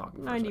stop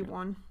talking.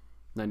 91.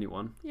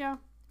 91. Yeah,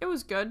 it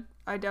was good.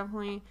 I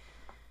definitely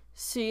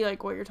see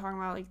like what you're talking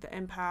about, like the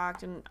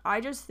impact, and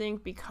I just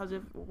think because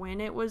of when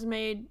it was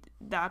made,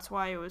 that's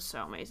why it was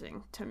so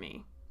amazing to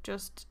me.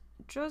 Just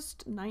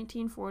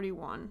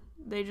 1941.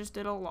 They just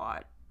did a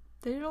lot.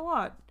 They did a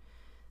lot.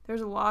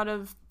 There's a lot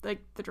of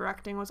like the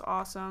directing was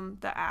awesome.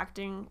 The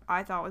acting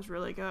I thought was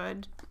really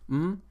good.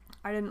 Mm-hmm.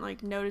 I didn't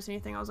like notice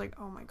anything. I was like,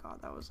 oh my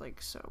god, that was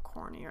like so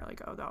corny, or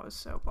like, oh, that was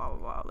so blah blah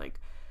blah. Like,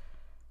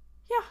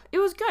 yeah, it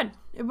was good,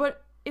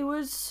 but it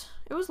was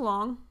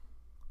long.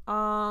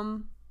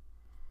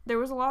 There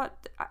was a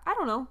lot. I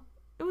don't know.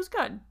 It was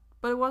good,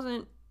 but it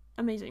wasn't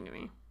amazing to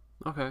me.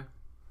 Okay. It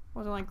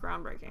wasn't like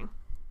groundbreaking.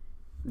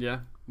 Yeah.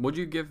 What'd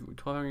you give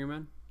 12 Angry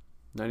Men?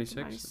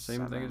 96?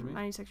 Same thing as me?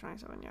 96,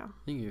 97, yeah.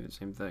 I think you gave it the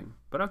same thing.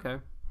 But okay.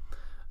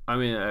 I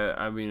mean,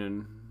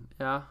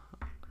 yeah.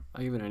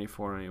 I give it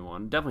 94,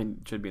 91. Definitely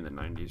should be in the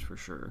 90s for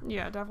sure.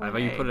 Yeah,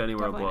 definitely. If you put it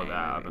anywhere definitely below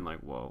that, I've been like,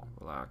 whoa,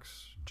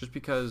 relax. Just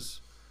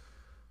because,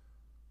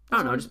 I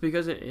don't know, just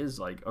because it is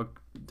like,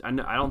 I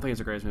don't think it's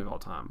the greatest movie of all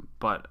time,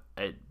 but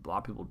a lot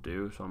of people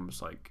do, so I'm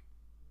just like,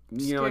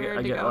 you know,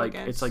 I get like,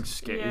 it's like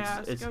scary.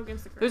 Yeah, it's go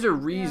against the grain. There's a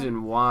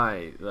reason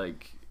why,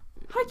 like,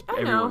 I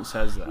everyone know.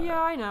 says that. Yeah,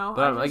 I know.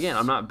 But again,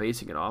 I'm not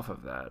basing it off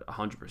of that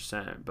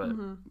 100%, but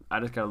I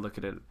just gotta look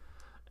at it.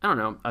 I don't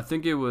know. I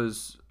think it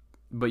was,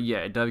 but yeah,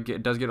 it does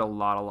get a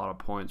lot of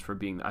points for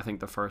being, I think,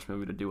 the first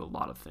movie to do a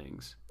lot of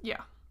things.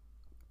 Yeah.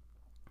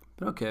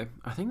 But okay,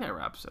 I think that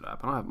wraps it up.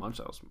 I don't have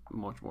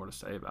much more to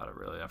say about it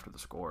really after the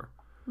score.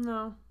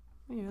 No,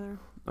 me either.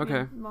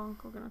 Okay.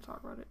 Monk, we're gonna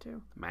talk about it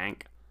too.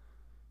 Mank.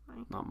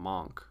 Not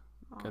Monk.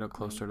 Get up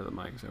closer to the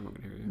mic so everyone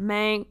can hear you.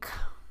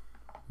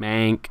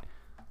 Mank.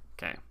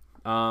 Okay.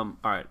 All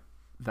right.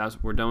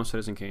 We're done with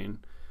Citizen Kane.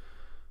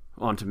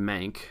 On to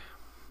Mank.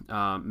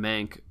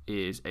 Mank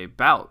is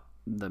about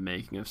the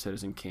making of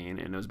Citizen Kane,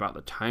 and it was about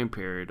the time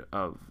period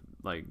of,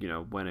 like, you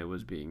know, when it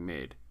was being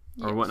made,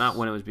 or what? Not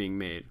when it was being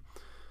made.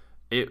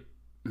 Okay,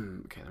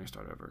 let me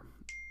start over.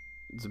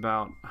 It's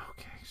about.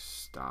 Okay,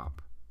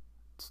 stop.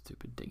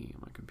 Stupid dinging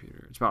on my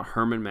computer. It's about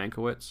Herman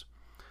Mankiewicz,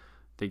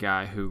 the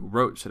guy who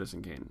wrote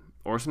Citizen Kane.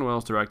 Orson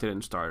Welles directed it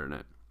and starred in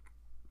it.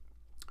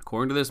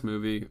 According to this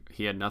movie,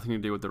 he had nothing to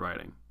do with the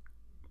writing.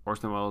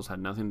 Orson Welles had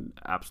nothing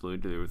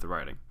absolutely to do with the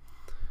writing,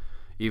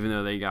 even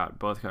though they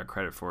both got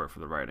credit for it for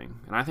the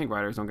writing. And I think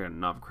writers don't get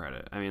enough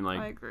credit. I mean, like,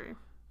 I agree.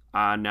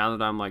 Now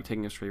that I'm like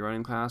taking a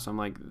screenwriting class, I'm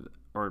like,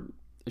 or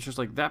it's just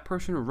like that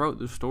person wrote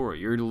the story.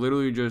 You're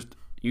literally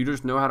you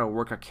just know how to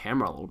work a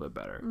camera a little bit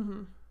better.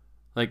 Mm-hmm.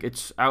 Like,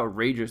 it's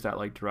outrageous that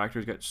like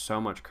directors get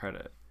so much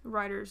credit.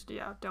 Writers,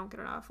 yeah, don't get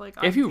enough. Like,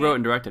 if you wrote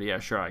and directed, yeah,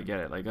 sure, I get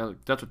it. Like,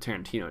 that's what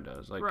Tarantino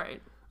does. Like,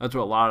 right. That's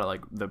what a lot of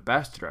like the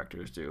best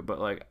directors do. But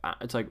like,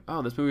 it's like,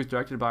 oh, this movie's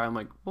directed by. I'm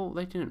like, well,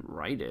 they didn't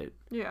write it.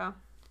 Yeah.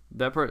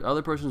 That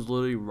other person's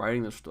literally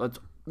writing the. That's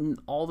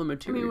all the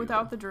material. I mean,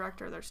 without the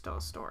director, there's still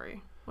a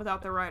story.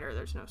 Without the writer,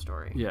 there's no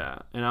story. Yeah,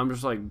 and I'm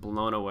just like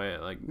blown away.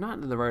 Like, not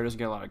that the writer doesn't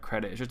get a lot of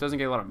credit. It just doesn't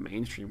get a lot of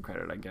mainstream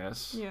credit, I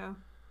guess. Yeah.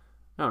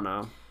 I don't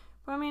know.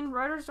 But I mean,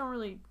 writers don't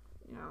really,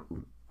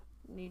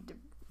 need to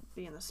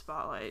be in the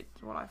spotlight.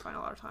 What I find a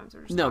lot of times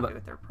they're just happy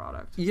with their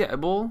product. Yeah,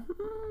 well,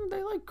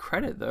 they like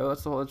credit though.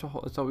 That's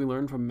what we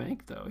learned from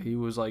Mank though. He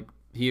was like,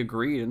 he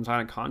agreed and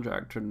signed a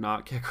contract to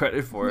not get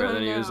credit for it, and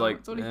then he was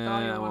like,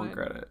 I won't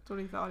credit. That's what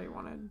he thought he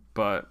wanted.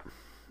 But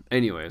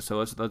anyway, so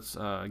let's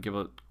give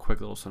a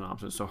quick little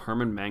synopsis. So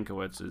Herman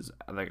Mankiewicz is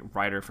the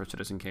writer for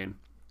Citizen Kane,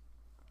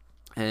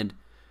 and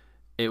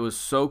it was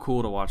so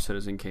cool to watch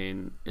Citizen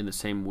Kane in the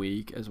same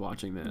week as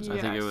watching this. Yes,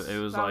 I think it was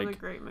that like was a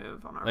great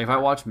move on our like part. if I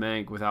watched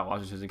Mank without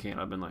watching Citizen Kane,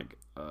 I've been like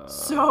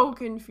so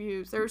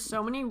confused. There's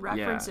so many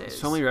references. Yeah,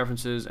 so many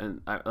references,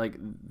 and like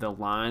the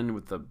line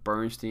with the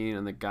Bernstein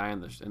and the guy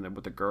and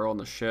with the girl on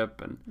the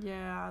ship, and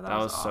yeah, that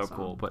was awesome. so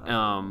cool. But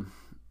I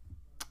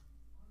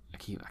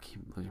keep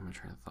losing my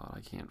train of thought.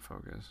 I can't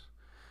focus.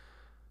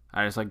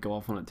 I just like go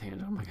off on a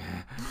tangent. I'm like,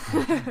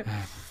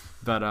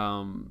 but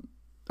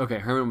okay,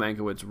 Herman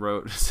Mankiewicz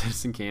wrote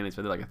Citizen Kane. He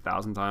said it like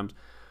 1,000 times,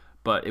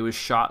 but it was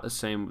shot the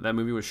same. That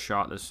movie was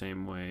shot the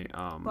same way.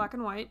 Black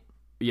and white.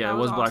 Yeah, that it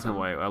was awesome. black and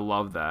white. I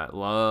love that.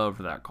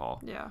 Loved that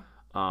call. Yeah.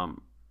 Herman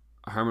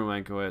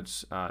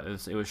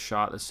Mankiewicz. It was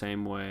shot the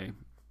same way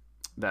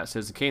that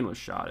Citizen Kane was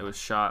shot. It was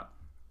shot.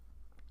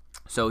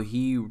 So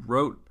he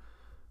wrote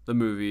the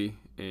movie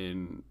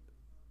in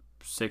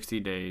 60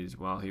 days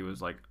while he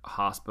was like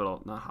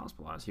not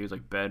hospitalized. He was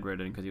like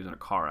bedridden because he was in a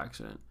car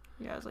accident.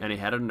 Yeah, and he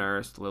had a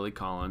nurse, Lily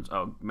Collins.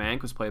 Oh,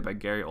 Mank was played by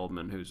Gary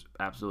Oldman, who's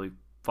absolutely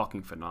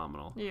fucking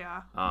phenomenal.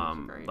 Yeah.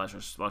 Great. Let's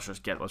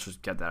just get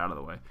that out of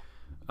the way.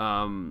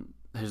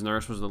 His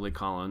nurse was Lily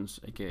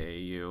Collins, aka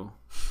you,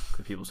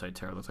 because people say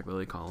Tara looks like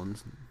Lily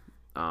Collins.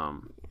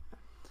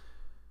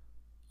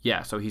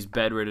 Yeah. So he's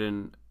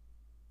bedridden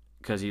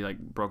because he like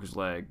broke his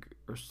leg,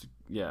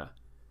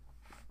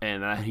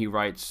 and then he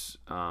writes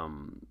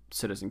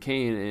Citizen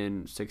Kane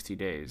in 60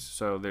 days.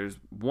 So there's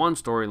one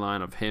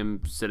storyline of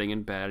him sitting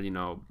in bed,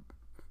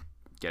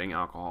 getting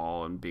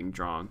alcohol and being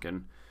drunk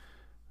and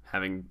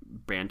having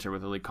banter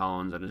with Lily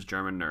Collins and his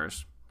German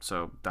nurse.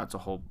 So that's a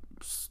whole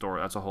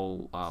story. That's a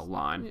whole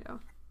line. Yeah.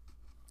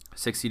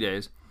 60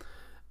 days.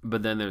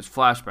 But then there's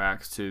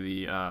flashbacks to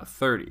the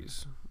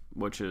 30s,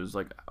 which is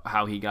like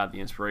how he got the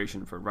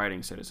inspiration for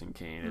writing Citizen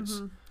Kane.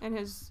 It's and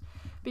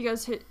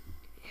because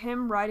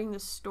him writing the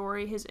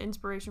story, his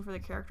inspiration for the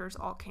characters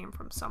all came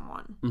from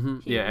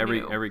someone. Yeah,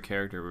 knew. every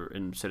character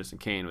in Citizen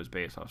Kane was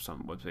based off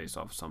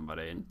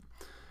somebody. And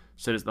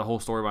the whole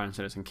story behind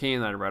Citizen Kane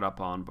that I read up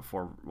on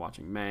before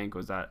watching Mank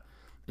was that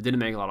it didn't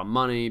make a lot of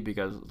money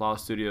because a lot of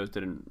studios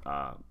didn't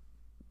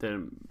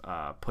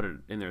put it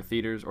in their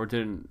theaters or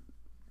didn't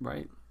put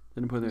it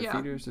in their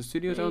theaters. The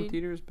studios own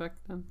theaters back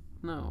then?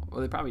 No.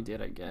 Well, they probably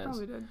did, I guess.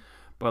 Probably did.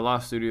 But a lot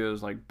of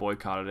studios like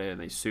boycotted it and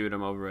they sued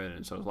them over it,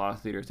 and so a lot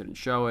of theaters didn't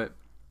show it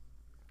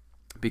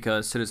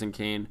because Citizen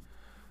Kane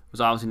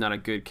was obviously not a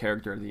good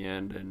character at the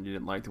end, and you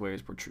didn't like the way he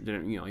was portrayed.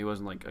 He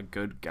wasn't like a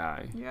good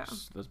guy,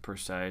 per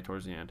se,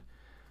 towards the end.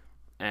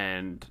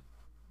 And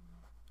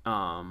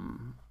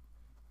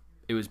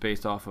it was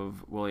based off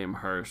of William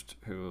Hearst,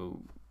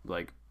 who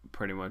like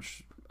pretty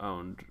much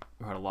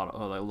had a lot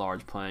of like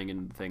large playing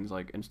in things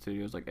like in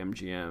studios like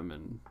MGM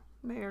and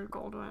Metro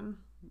Goldwyn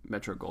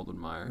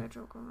Mayer,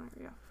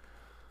 yeah.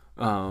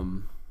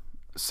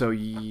 So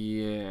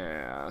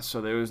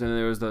there was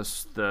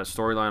the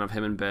storyline of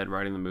him in bed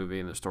writing the movie,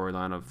 and the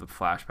storyline of the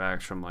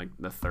flashbacks from like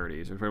the 30s.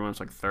 It was pretty much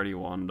like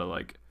 31 to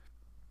like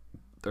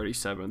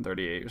 37,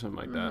 38 or something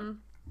like that.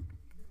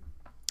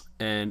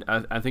 And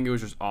I think it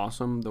was just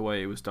awesome the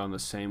way it was done, the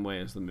same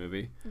way as the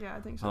movie. Yeah, I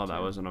think so. I thought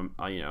that was kind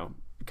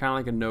of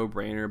like a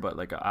no-brainer, but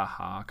like a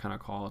aha kind of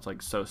call. It's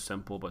like so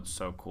simple but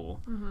so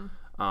cool.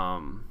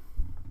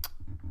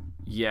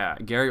 Yeah,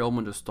 Gary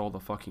Oldman just stole the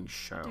fucking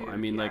show. Dude, I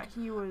mean,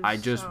 he was I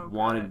just so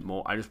wanted good.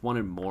 more. I just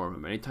wanted more of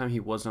him. Anytime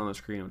he wasn't on the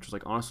screen, which was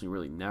like honestly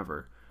really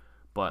never,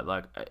 but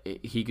like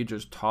he could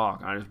just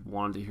talk. I just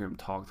wanted to hear him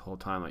talk the whole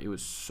time. Like it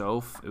was so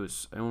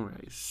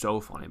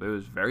funny, but it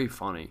was very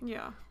funny.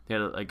 Yeah. He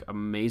had like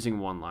amazing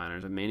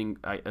one-liners,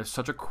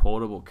 such a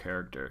quotable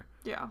character.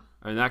 Yeah.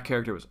 I mean, that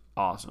character was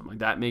awesome. Like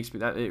that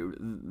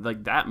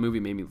that movie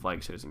made me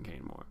like Citizen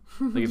Kane more.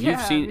 Like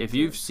if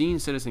you've seen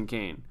Citizen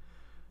Kane,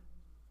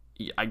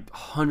 I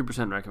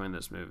 100% recommend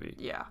this movie.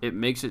 Yeah. It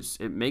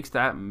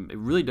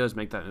really does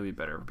make that movie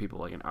better for people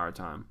like in our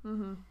time.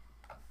 And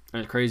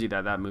it's crazy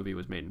that movie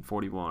was made in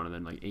 41 and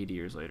then like 80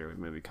 years later a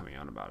movie coming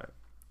out about it.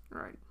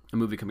 Right. A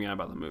movie coming out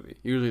about the movie.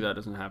 Usually that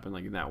doesn't happen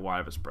like in that wide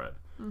of a spread.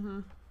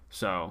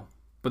 So,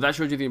 but that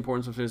shows you the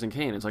importance of Citizen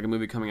Kane. It's like a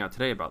movie coming out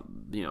today about,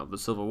 the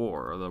Civil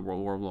War or the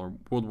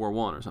World War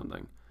I or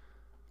something.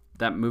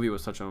 That movie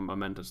was such a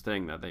momentous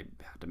thing that they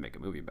had to make a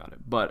movie about it.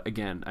 But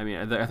again, I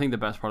mean, I think the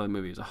best part of the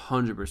movie is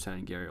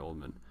 100% Gary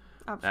Oldman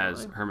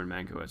as Herman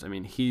Mankiewicz. I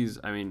mean, he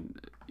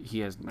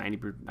has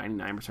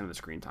 99% of the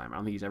screen time. I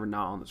don't think he's ever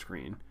not on the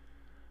screen.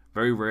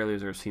 Very rarely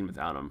is there a scene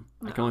without him.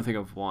 No. I can only think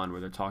of one where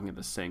they're talking at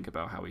the sink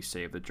about how he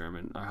saved the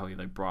German, or how he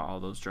like brought all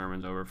those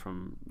Germans over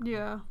from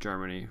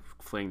Germany,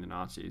 fleeing the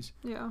Nazis.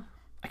 Yeah.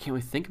 I can't really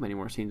think of any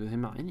more scenes with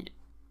him not in it.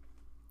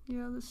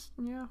 Yeah.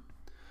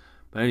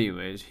 But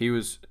anyways, he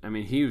was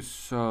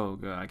so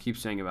good. I keep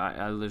saying about it.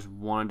 I just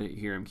wanted to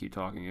hear him keep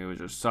talking. It was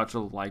just such a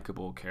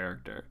likable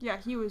character. Yeah,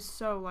 he was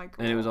so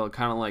likable. And it was all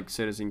kind of like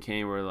Citizen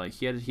Kane, where like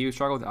he was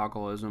struggling with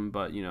alcoholism,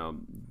 but you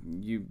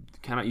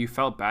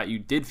felt bad. You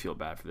did feel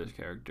bad for this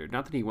character.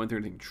 Not that he went through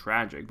anything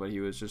tragic, but he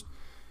was just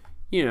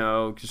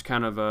just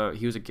kind of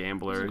he was a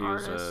gambler. He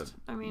was a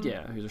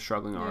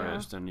struggling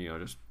artist, and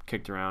just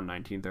kicked around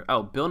 1930.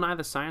 Oh, Bill Nye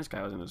the Science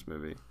Guy was in this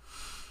movie.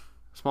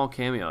 Small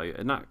cameo.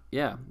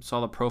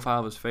 Saw the profile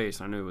of his face.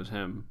 I knew it was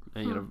him,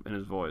 and in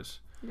his voice.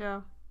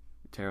 Yeah.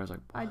 Tara was like,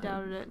 what? I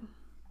doubted it.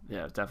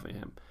 Yeah, it's definitely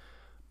him.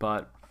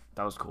 But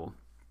that was cool.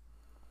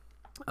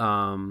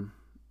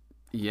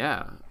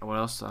 Yeah. What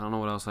else? I don't know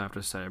what else I have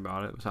to say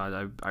about it.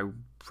 Besides, I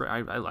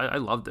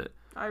loved it.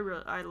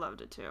 I loved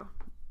it too.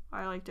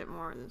 I liked it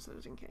more than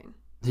Citizen Kane.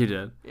 You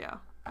did? Yeah.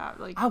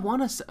 I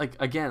want to say,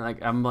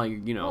 I'm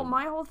Well,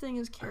 my whole thing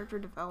is character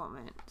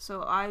development.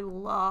 So I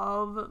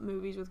love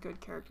movies with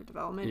good character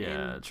development.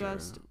 Yeah, and true.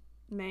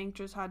 Mank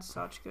just had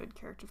such good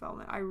character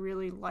development. I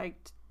really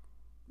liked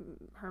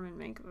Herman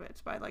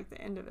Mankiewicz by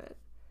the end of it.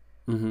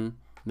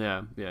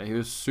 Yeah, he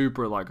was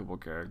super likable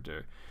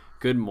character,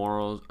 good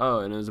morals.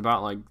 Oh, and it was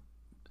about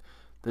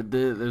there's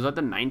the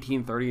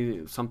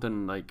 1930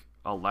 something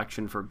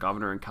election for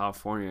governor in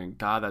California, and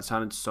God, that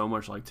sounded so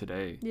much like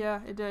today. Yeah,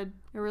 it did.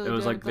 It really did. It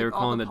was did. They were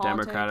calling the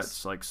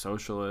Democrats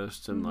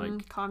socialists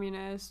and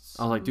communists.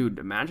 I was like, dude,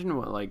 imagine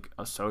what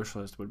a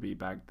socialist would be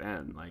back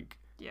then.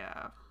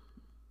 Yeah.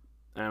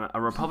 And a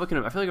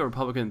Republican, I feel like a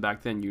Republican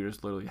back then, you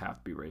just literally have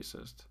to be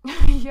racist.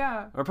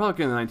 Yeah. A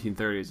Republican in the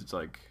 1930s, it's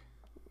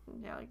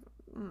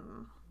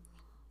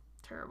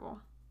terrible.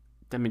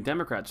 I mean,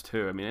 Democrats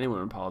too. I mean,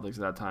 anyone in politics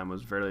at that time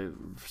was very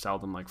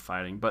seldom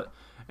fighting. But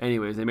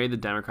anyways, they made the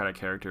Democratic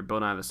character, Bill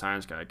Nye the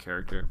Science Guy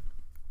character,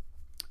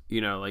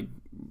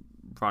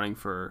 running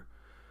for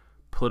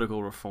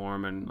political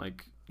reform and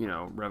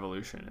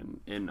revolution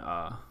in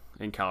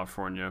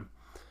California.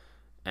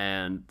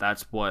 and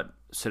that's what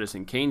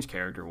Citizen Kane's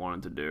character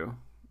wanted to do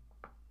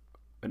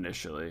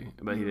initially,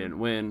 but he didn't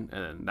win,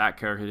 and then that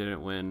character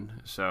didn't win.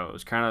 So it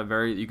was kind of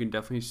very. You can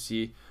definitely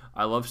see.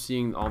 I love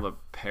seeing all the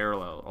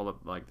parallels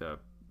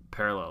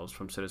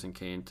from Citizen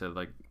Kane to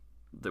like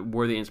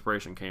where the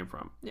inspiration came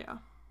from. Yeah.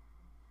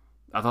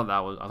 I thought that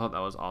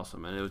was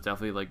awesome, and it was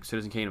definitely like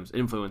Citizen Kane was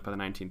influenced by the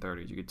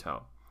 1930s. You could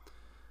tell.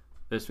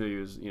 This movie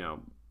was,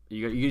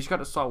 you just got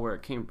to saw where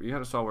it came. You got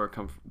to saw where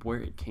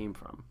it came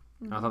from.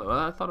 Mm-hmm.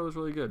 I thought it was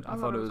really good. I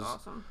thought it was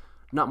awesome.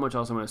 Not much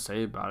else I'm gonna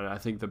say about it. I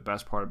think the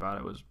best part about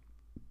it was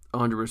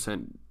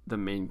 100% the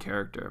main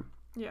character.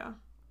 Yeah.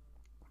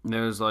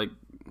 There's like,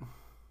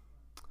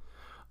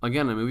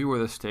 again, a movie where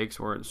the stakes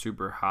weren't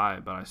super high,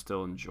 but I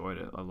still enjoyed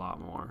it a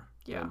lot more.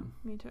 Yeah,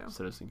 me too.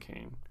 Citizen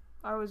Kane.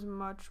 I was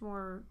much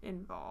more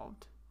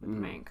involved with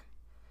Mank.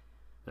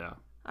 Yeah.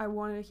 I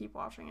wanted to keep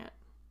watching it.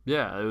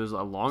 Yeah, it was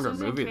a longer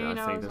movie Kane, than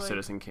I think than like,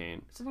 Citizen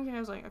Kane. Citizen Kane, I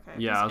was like, okay,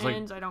 yeah, if this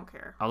ends, I don't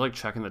care. I was like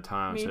checking the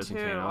time. Me Citizen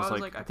too. Kane. I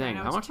was like, okay, dang,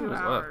 how much time is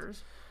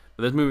left?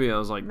 But this movie, I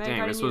was like,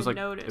 dang, this was like,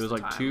 it was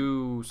like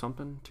 2:15. 2:11 or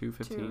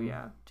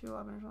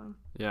something.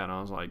 Yeah, and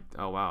I was like,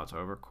 oh wow, it's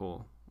over,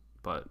 cool.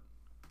 But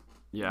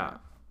yeah.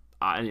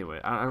 Anyway,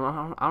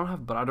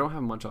 I don't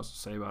have much else to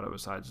say about it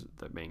besides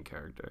the main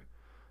character.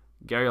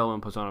 Gary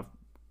Oldman puts on a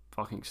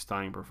fucking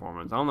stunning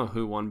performance. I don't know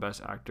who won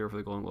Best Actor for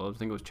the Golden Globes. I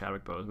think it was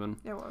Chadwick Boseman.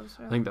 It was.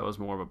 Yeah. I think that was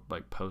more of a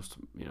like post,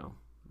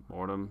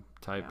 mortem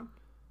type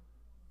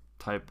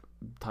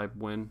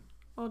win.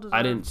 Well,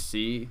 I didn't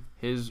see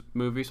his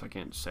movie, so I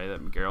can't say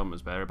that Gary Oldman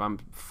was better. But I'm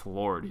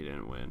floored he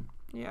didn't win.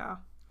 Yeah.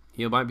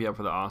 He might be up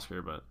for the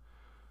Oscar, but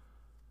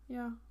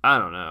yeah, I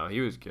don't know.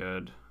 He was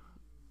good.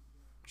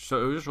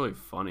 So it was just really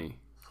funny.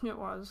 It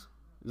was.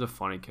 He's a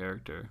funny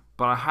character,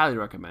 but I highly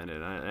recommend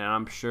it. And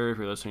I'm sure if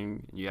you're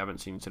listening, and you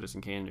haven't seen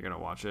Citizen Kane, you're gonna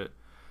watch it.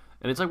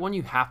 And it's like one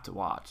you have to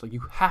watch. Like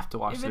you have to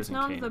watch Citizen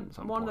Kane. If it's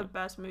not one of the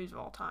best movies of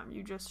all time,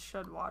 you just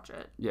should watch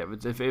it. Yeah,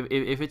 but if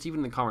it's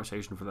even the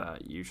conversation for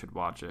that, you should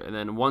watch it. And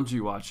then once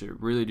you watch it,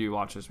 really do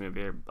watch this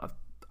movie. I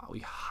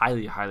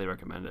highly, highly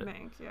recommend it.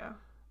 Mank, yeah.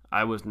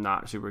 I was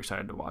not super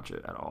excited to watch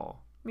it at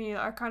all. Me,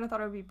 I kind of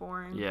thought it would be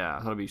boring. Yeah, I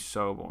thought it'd be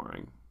so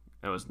boring.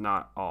 It was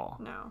not all.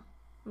 No,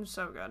 it was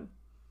so good.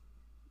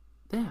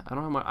 Yeah, I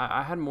don't have much.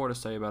 I had more to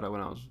say about it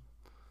when I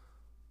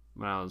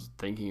was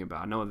thinking about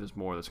it. I know there's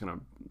more that's gonna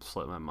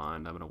slip my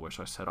mind. I'm gonna wish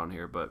I said on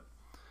here, but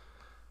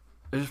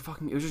it was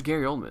just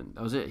Gary Oldman.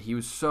 That was it. He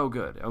was so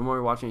good. When we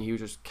were watching it, he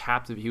was just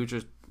captive. He was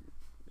just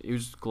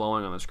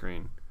glowing on the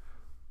screen.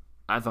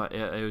 I thought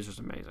it was just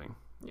amazing.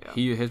 Yeah.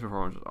 His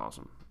performance was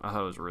awesome. I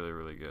thought it was really,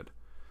 really good.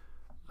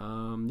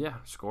 Yeah,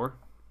 score.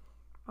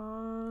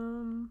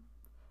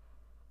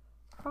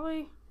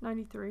 Probably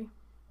 93.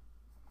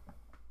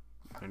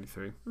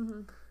 93.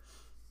 Mhm.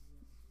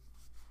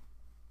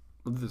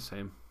 We'll do the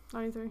same.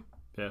 93.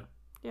 Yeah.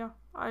 Yeah.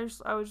 I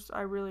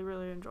really,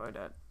 really enjoyed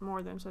it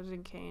more than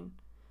Citizen Kane,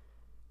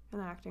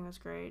 and the acting was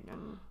great.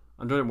 And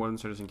I enjoyed it more than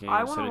Citizen Kane.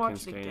 I want to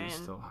watch it Kane again. Is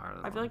still higher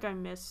than I feel like I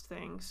missed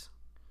things.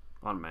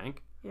 On Mank.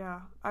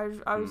 Yeah. I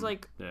was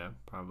like. Yeah,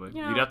 probably.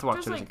 You'd have to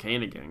watch Citizen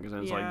Kane again because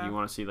then it's like you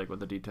want to see like what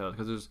the details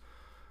because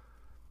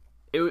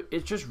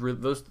it's just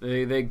those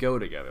they go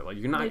together. Like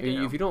you're not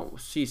if you don't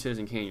see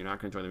Citizen Kane, you're not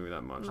gonna enjoy the movie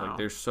that much. No. Like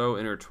they're so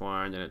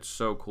intertwined, and it's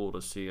so cool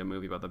to see a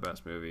movie about the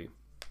best movie,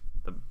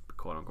 the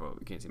quote unquote.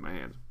 You can't see my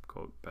hands.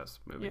 Quote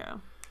best movie. Yeah.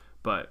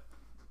 But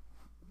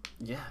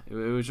yeah, it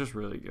was just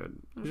really good.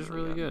 It was just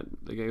really good.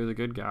 The guy was a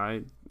good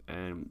guy,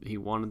 and he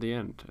won at the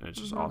end. And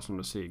it's just awesome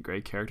to see.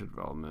 Great character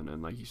development,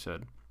 and like you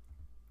said,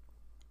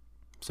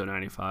 so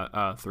 3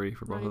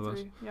 for both of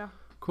us. Yeah.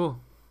 Cool.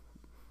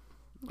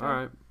 Okay. All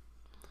right.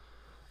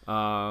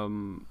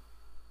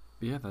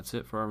 Yeah, that's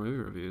it for our movie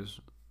reviews.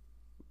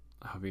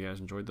 I hope you guys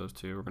enjoyed those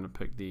two. We're going to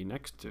pick the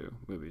next two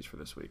movies for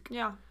this week.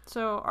 Yeah.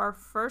 So our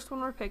first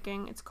one we're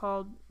picking, it's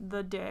called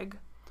The Dig.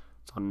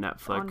 It's on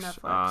Netflix.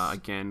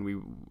 Again,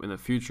 in the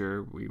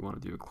future, we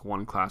want to do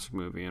one classic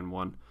movie and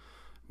one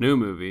new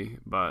movie,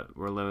 but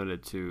we're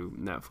limited to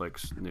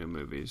Netflix new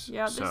movies.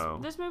 Yeah,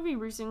 this movie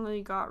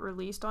recently got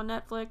released on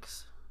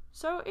Netflix,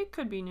 so it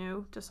could be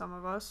new to some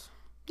of us.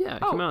 Yeah,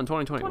 it came out in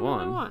 2021.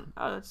 2021.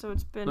 Oh, so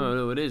it's been...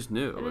 No, it is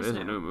new. It is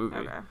a new movie.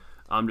 Okay.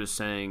 I'm just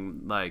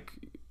saying, like,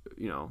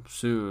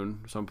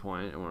 soon, some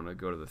point, I want to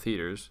go to the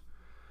theaters.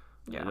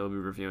 Yeah. And they'll be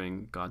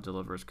reviewing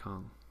Godzilla vs.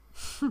 Kong.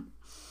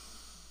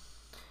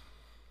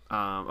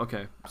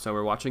 Okay, so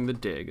we're watching The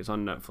Dig. It's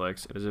on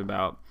Netflix. It is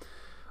about...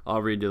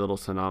 I'll read you a little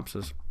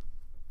synopsis.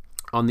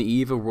 On the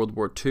eve of World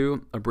War II,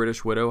 a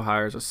British widow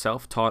hires a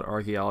self-taught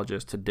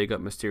archaeologist to dig up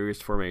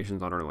mysterious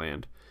formations on her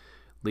land,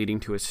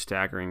 leading to a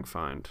staggering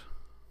find.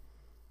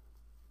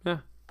 Yeah.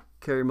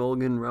 Carey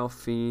Mulligan, Ralph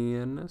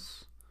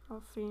Fiennes.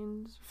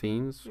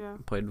 Fiennes. Yeah.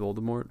 Played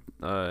Voldemort,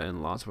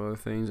 and lots of other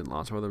things, and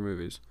lots of other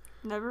movies.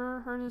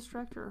 Never heard of this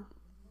director.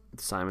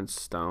 Simon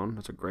Stone.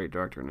 That's a great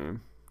director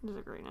name. That's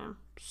a great name.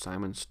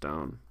 Simon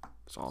Stone.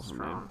 That's an awesome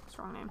name.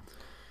 Strong name.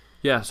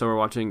 Yeah, so we're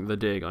watching The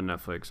Dig on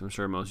Netflix. I'm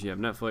sure most of you have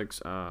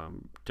Netflix.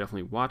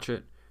 Definitely watch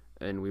it,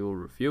 and we will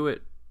review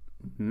it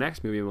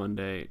next movie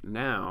Monday,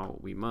 now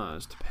we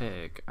must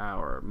pick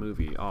our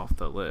movie off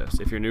the list.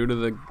 If you're new to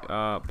the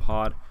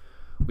pod,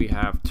 we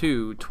have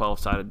two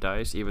 12-sided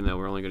dice, even though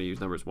we're only going to use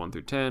numbers 1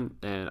 through 10.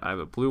 And I have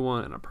a blue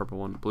one and a purple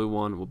one. The blue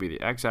one will be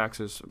the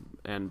x-axis,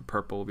 and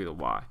purple will be the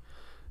y.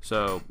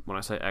 So when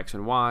I say X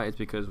and Y, it's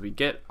because we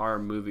get our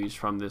movies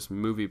from this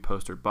movie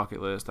poster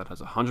bucket list that has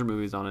 100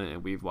 movies on it,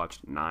 and we've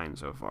watched 9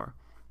 so far.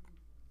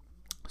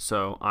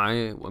 So I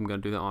am going to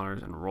do the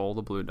honors and roll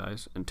the blue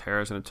dice, and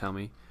Tara's going to tell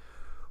me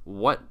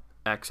what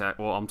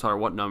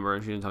number,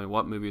 and she's going to tell me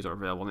what movies are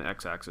available on the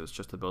X-axis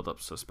just to build up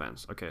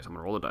suspense. Okay, so I'm going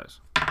to roll the dice.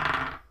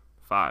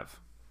 5.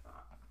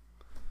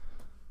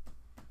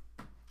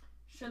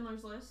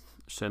 Schindler's List.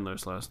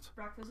 Schindler's List.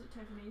 Breakfast at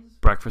Tiffany's.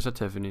 Breakfast at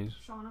Tiffany's.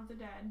 Shaun of the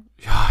Dead.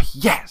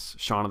 Yes!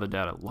 Shaun of the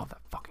Dead. I love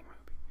that fucking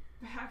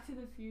movie. Back to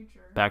the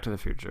Future. Back to the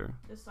Future.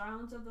 The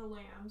Silence of the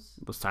Lambs.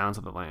 The Silence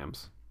of the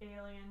Lambs.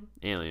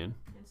 Alien.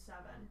 And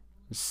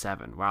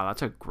 7. Wow,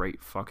 that's a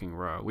great fucking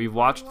row. We've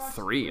watched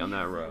 3 on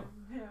that row.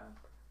 Yeah.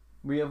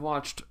 We have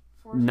watched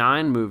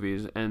 9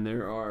 movies, and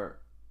there are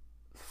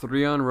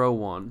 3 on row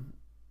 1,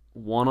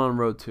 1 on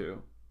row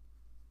 2,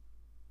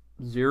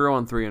 0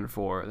 on 3 and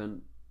 4, and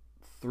then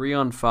 3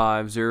 on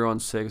 5, 0 on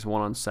 6,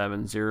 1 on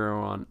 7,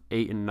 0 on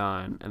 8 and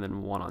 9, and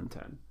then 1 on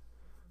 10.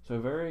 So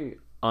very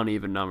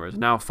uneven numbers.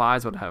 Now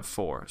 5's would have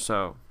 4.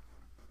 So,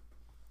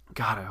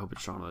 God, I hope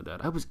it's Shaun of the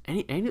Dead. I hope it's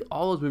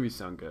all those movies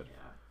sound good.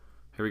 Yeah.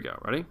 Here we go.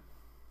 Ready?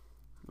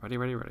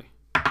 Ready.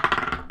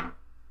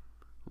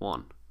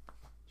 1.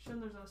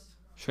 Schindler's List.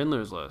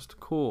 Schindler's List.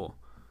 Cool.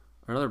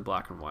 Another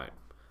black and white.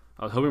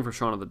 I was hoping for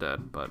Shaun of the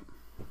Dead, but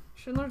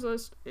Schindler's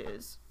List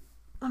is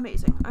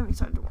amazing. I'm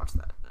excited to watch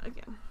that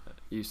again.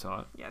 You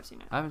saw it? Yeah, I've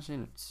seen it. I haven't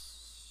seen it.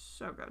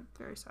 So good.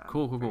 Very sad.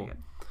 Cool. Very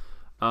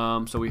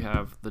good. So we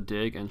have The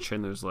Dig and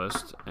Schindler's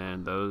List,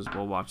 and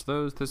we'll watch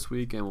those this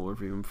week, and we'll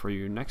review them for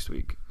you next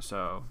week.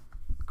 So,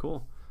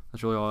 cool.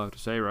 That's really all I have to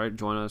say, right?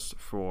 Join us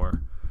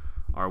for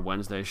our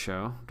Wednesday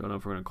show. Don't know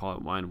if we're going to call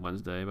it Wine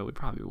Wednesday, but we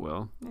probably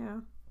will. Yeah.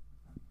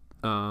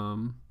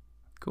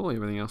 Cool.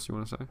 Anything else you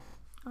want to say?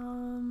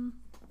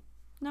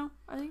 No,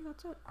 I think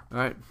that's it. All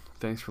right.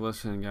 Thanks for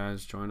listening,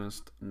 guys. Join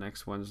us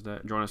this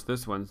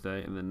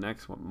Wednesday and the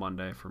next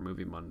Monday for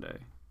Movie Monday.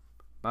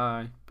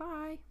 Bye.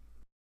 Bye.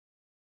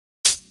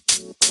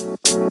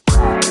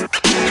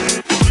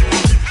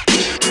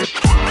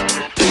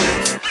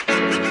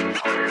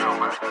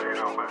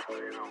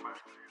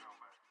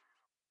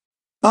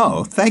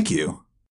 Oh, thank you.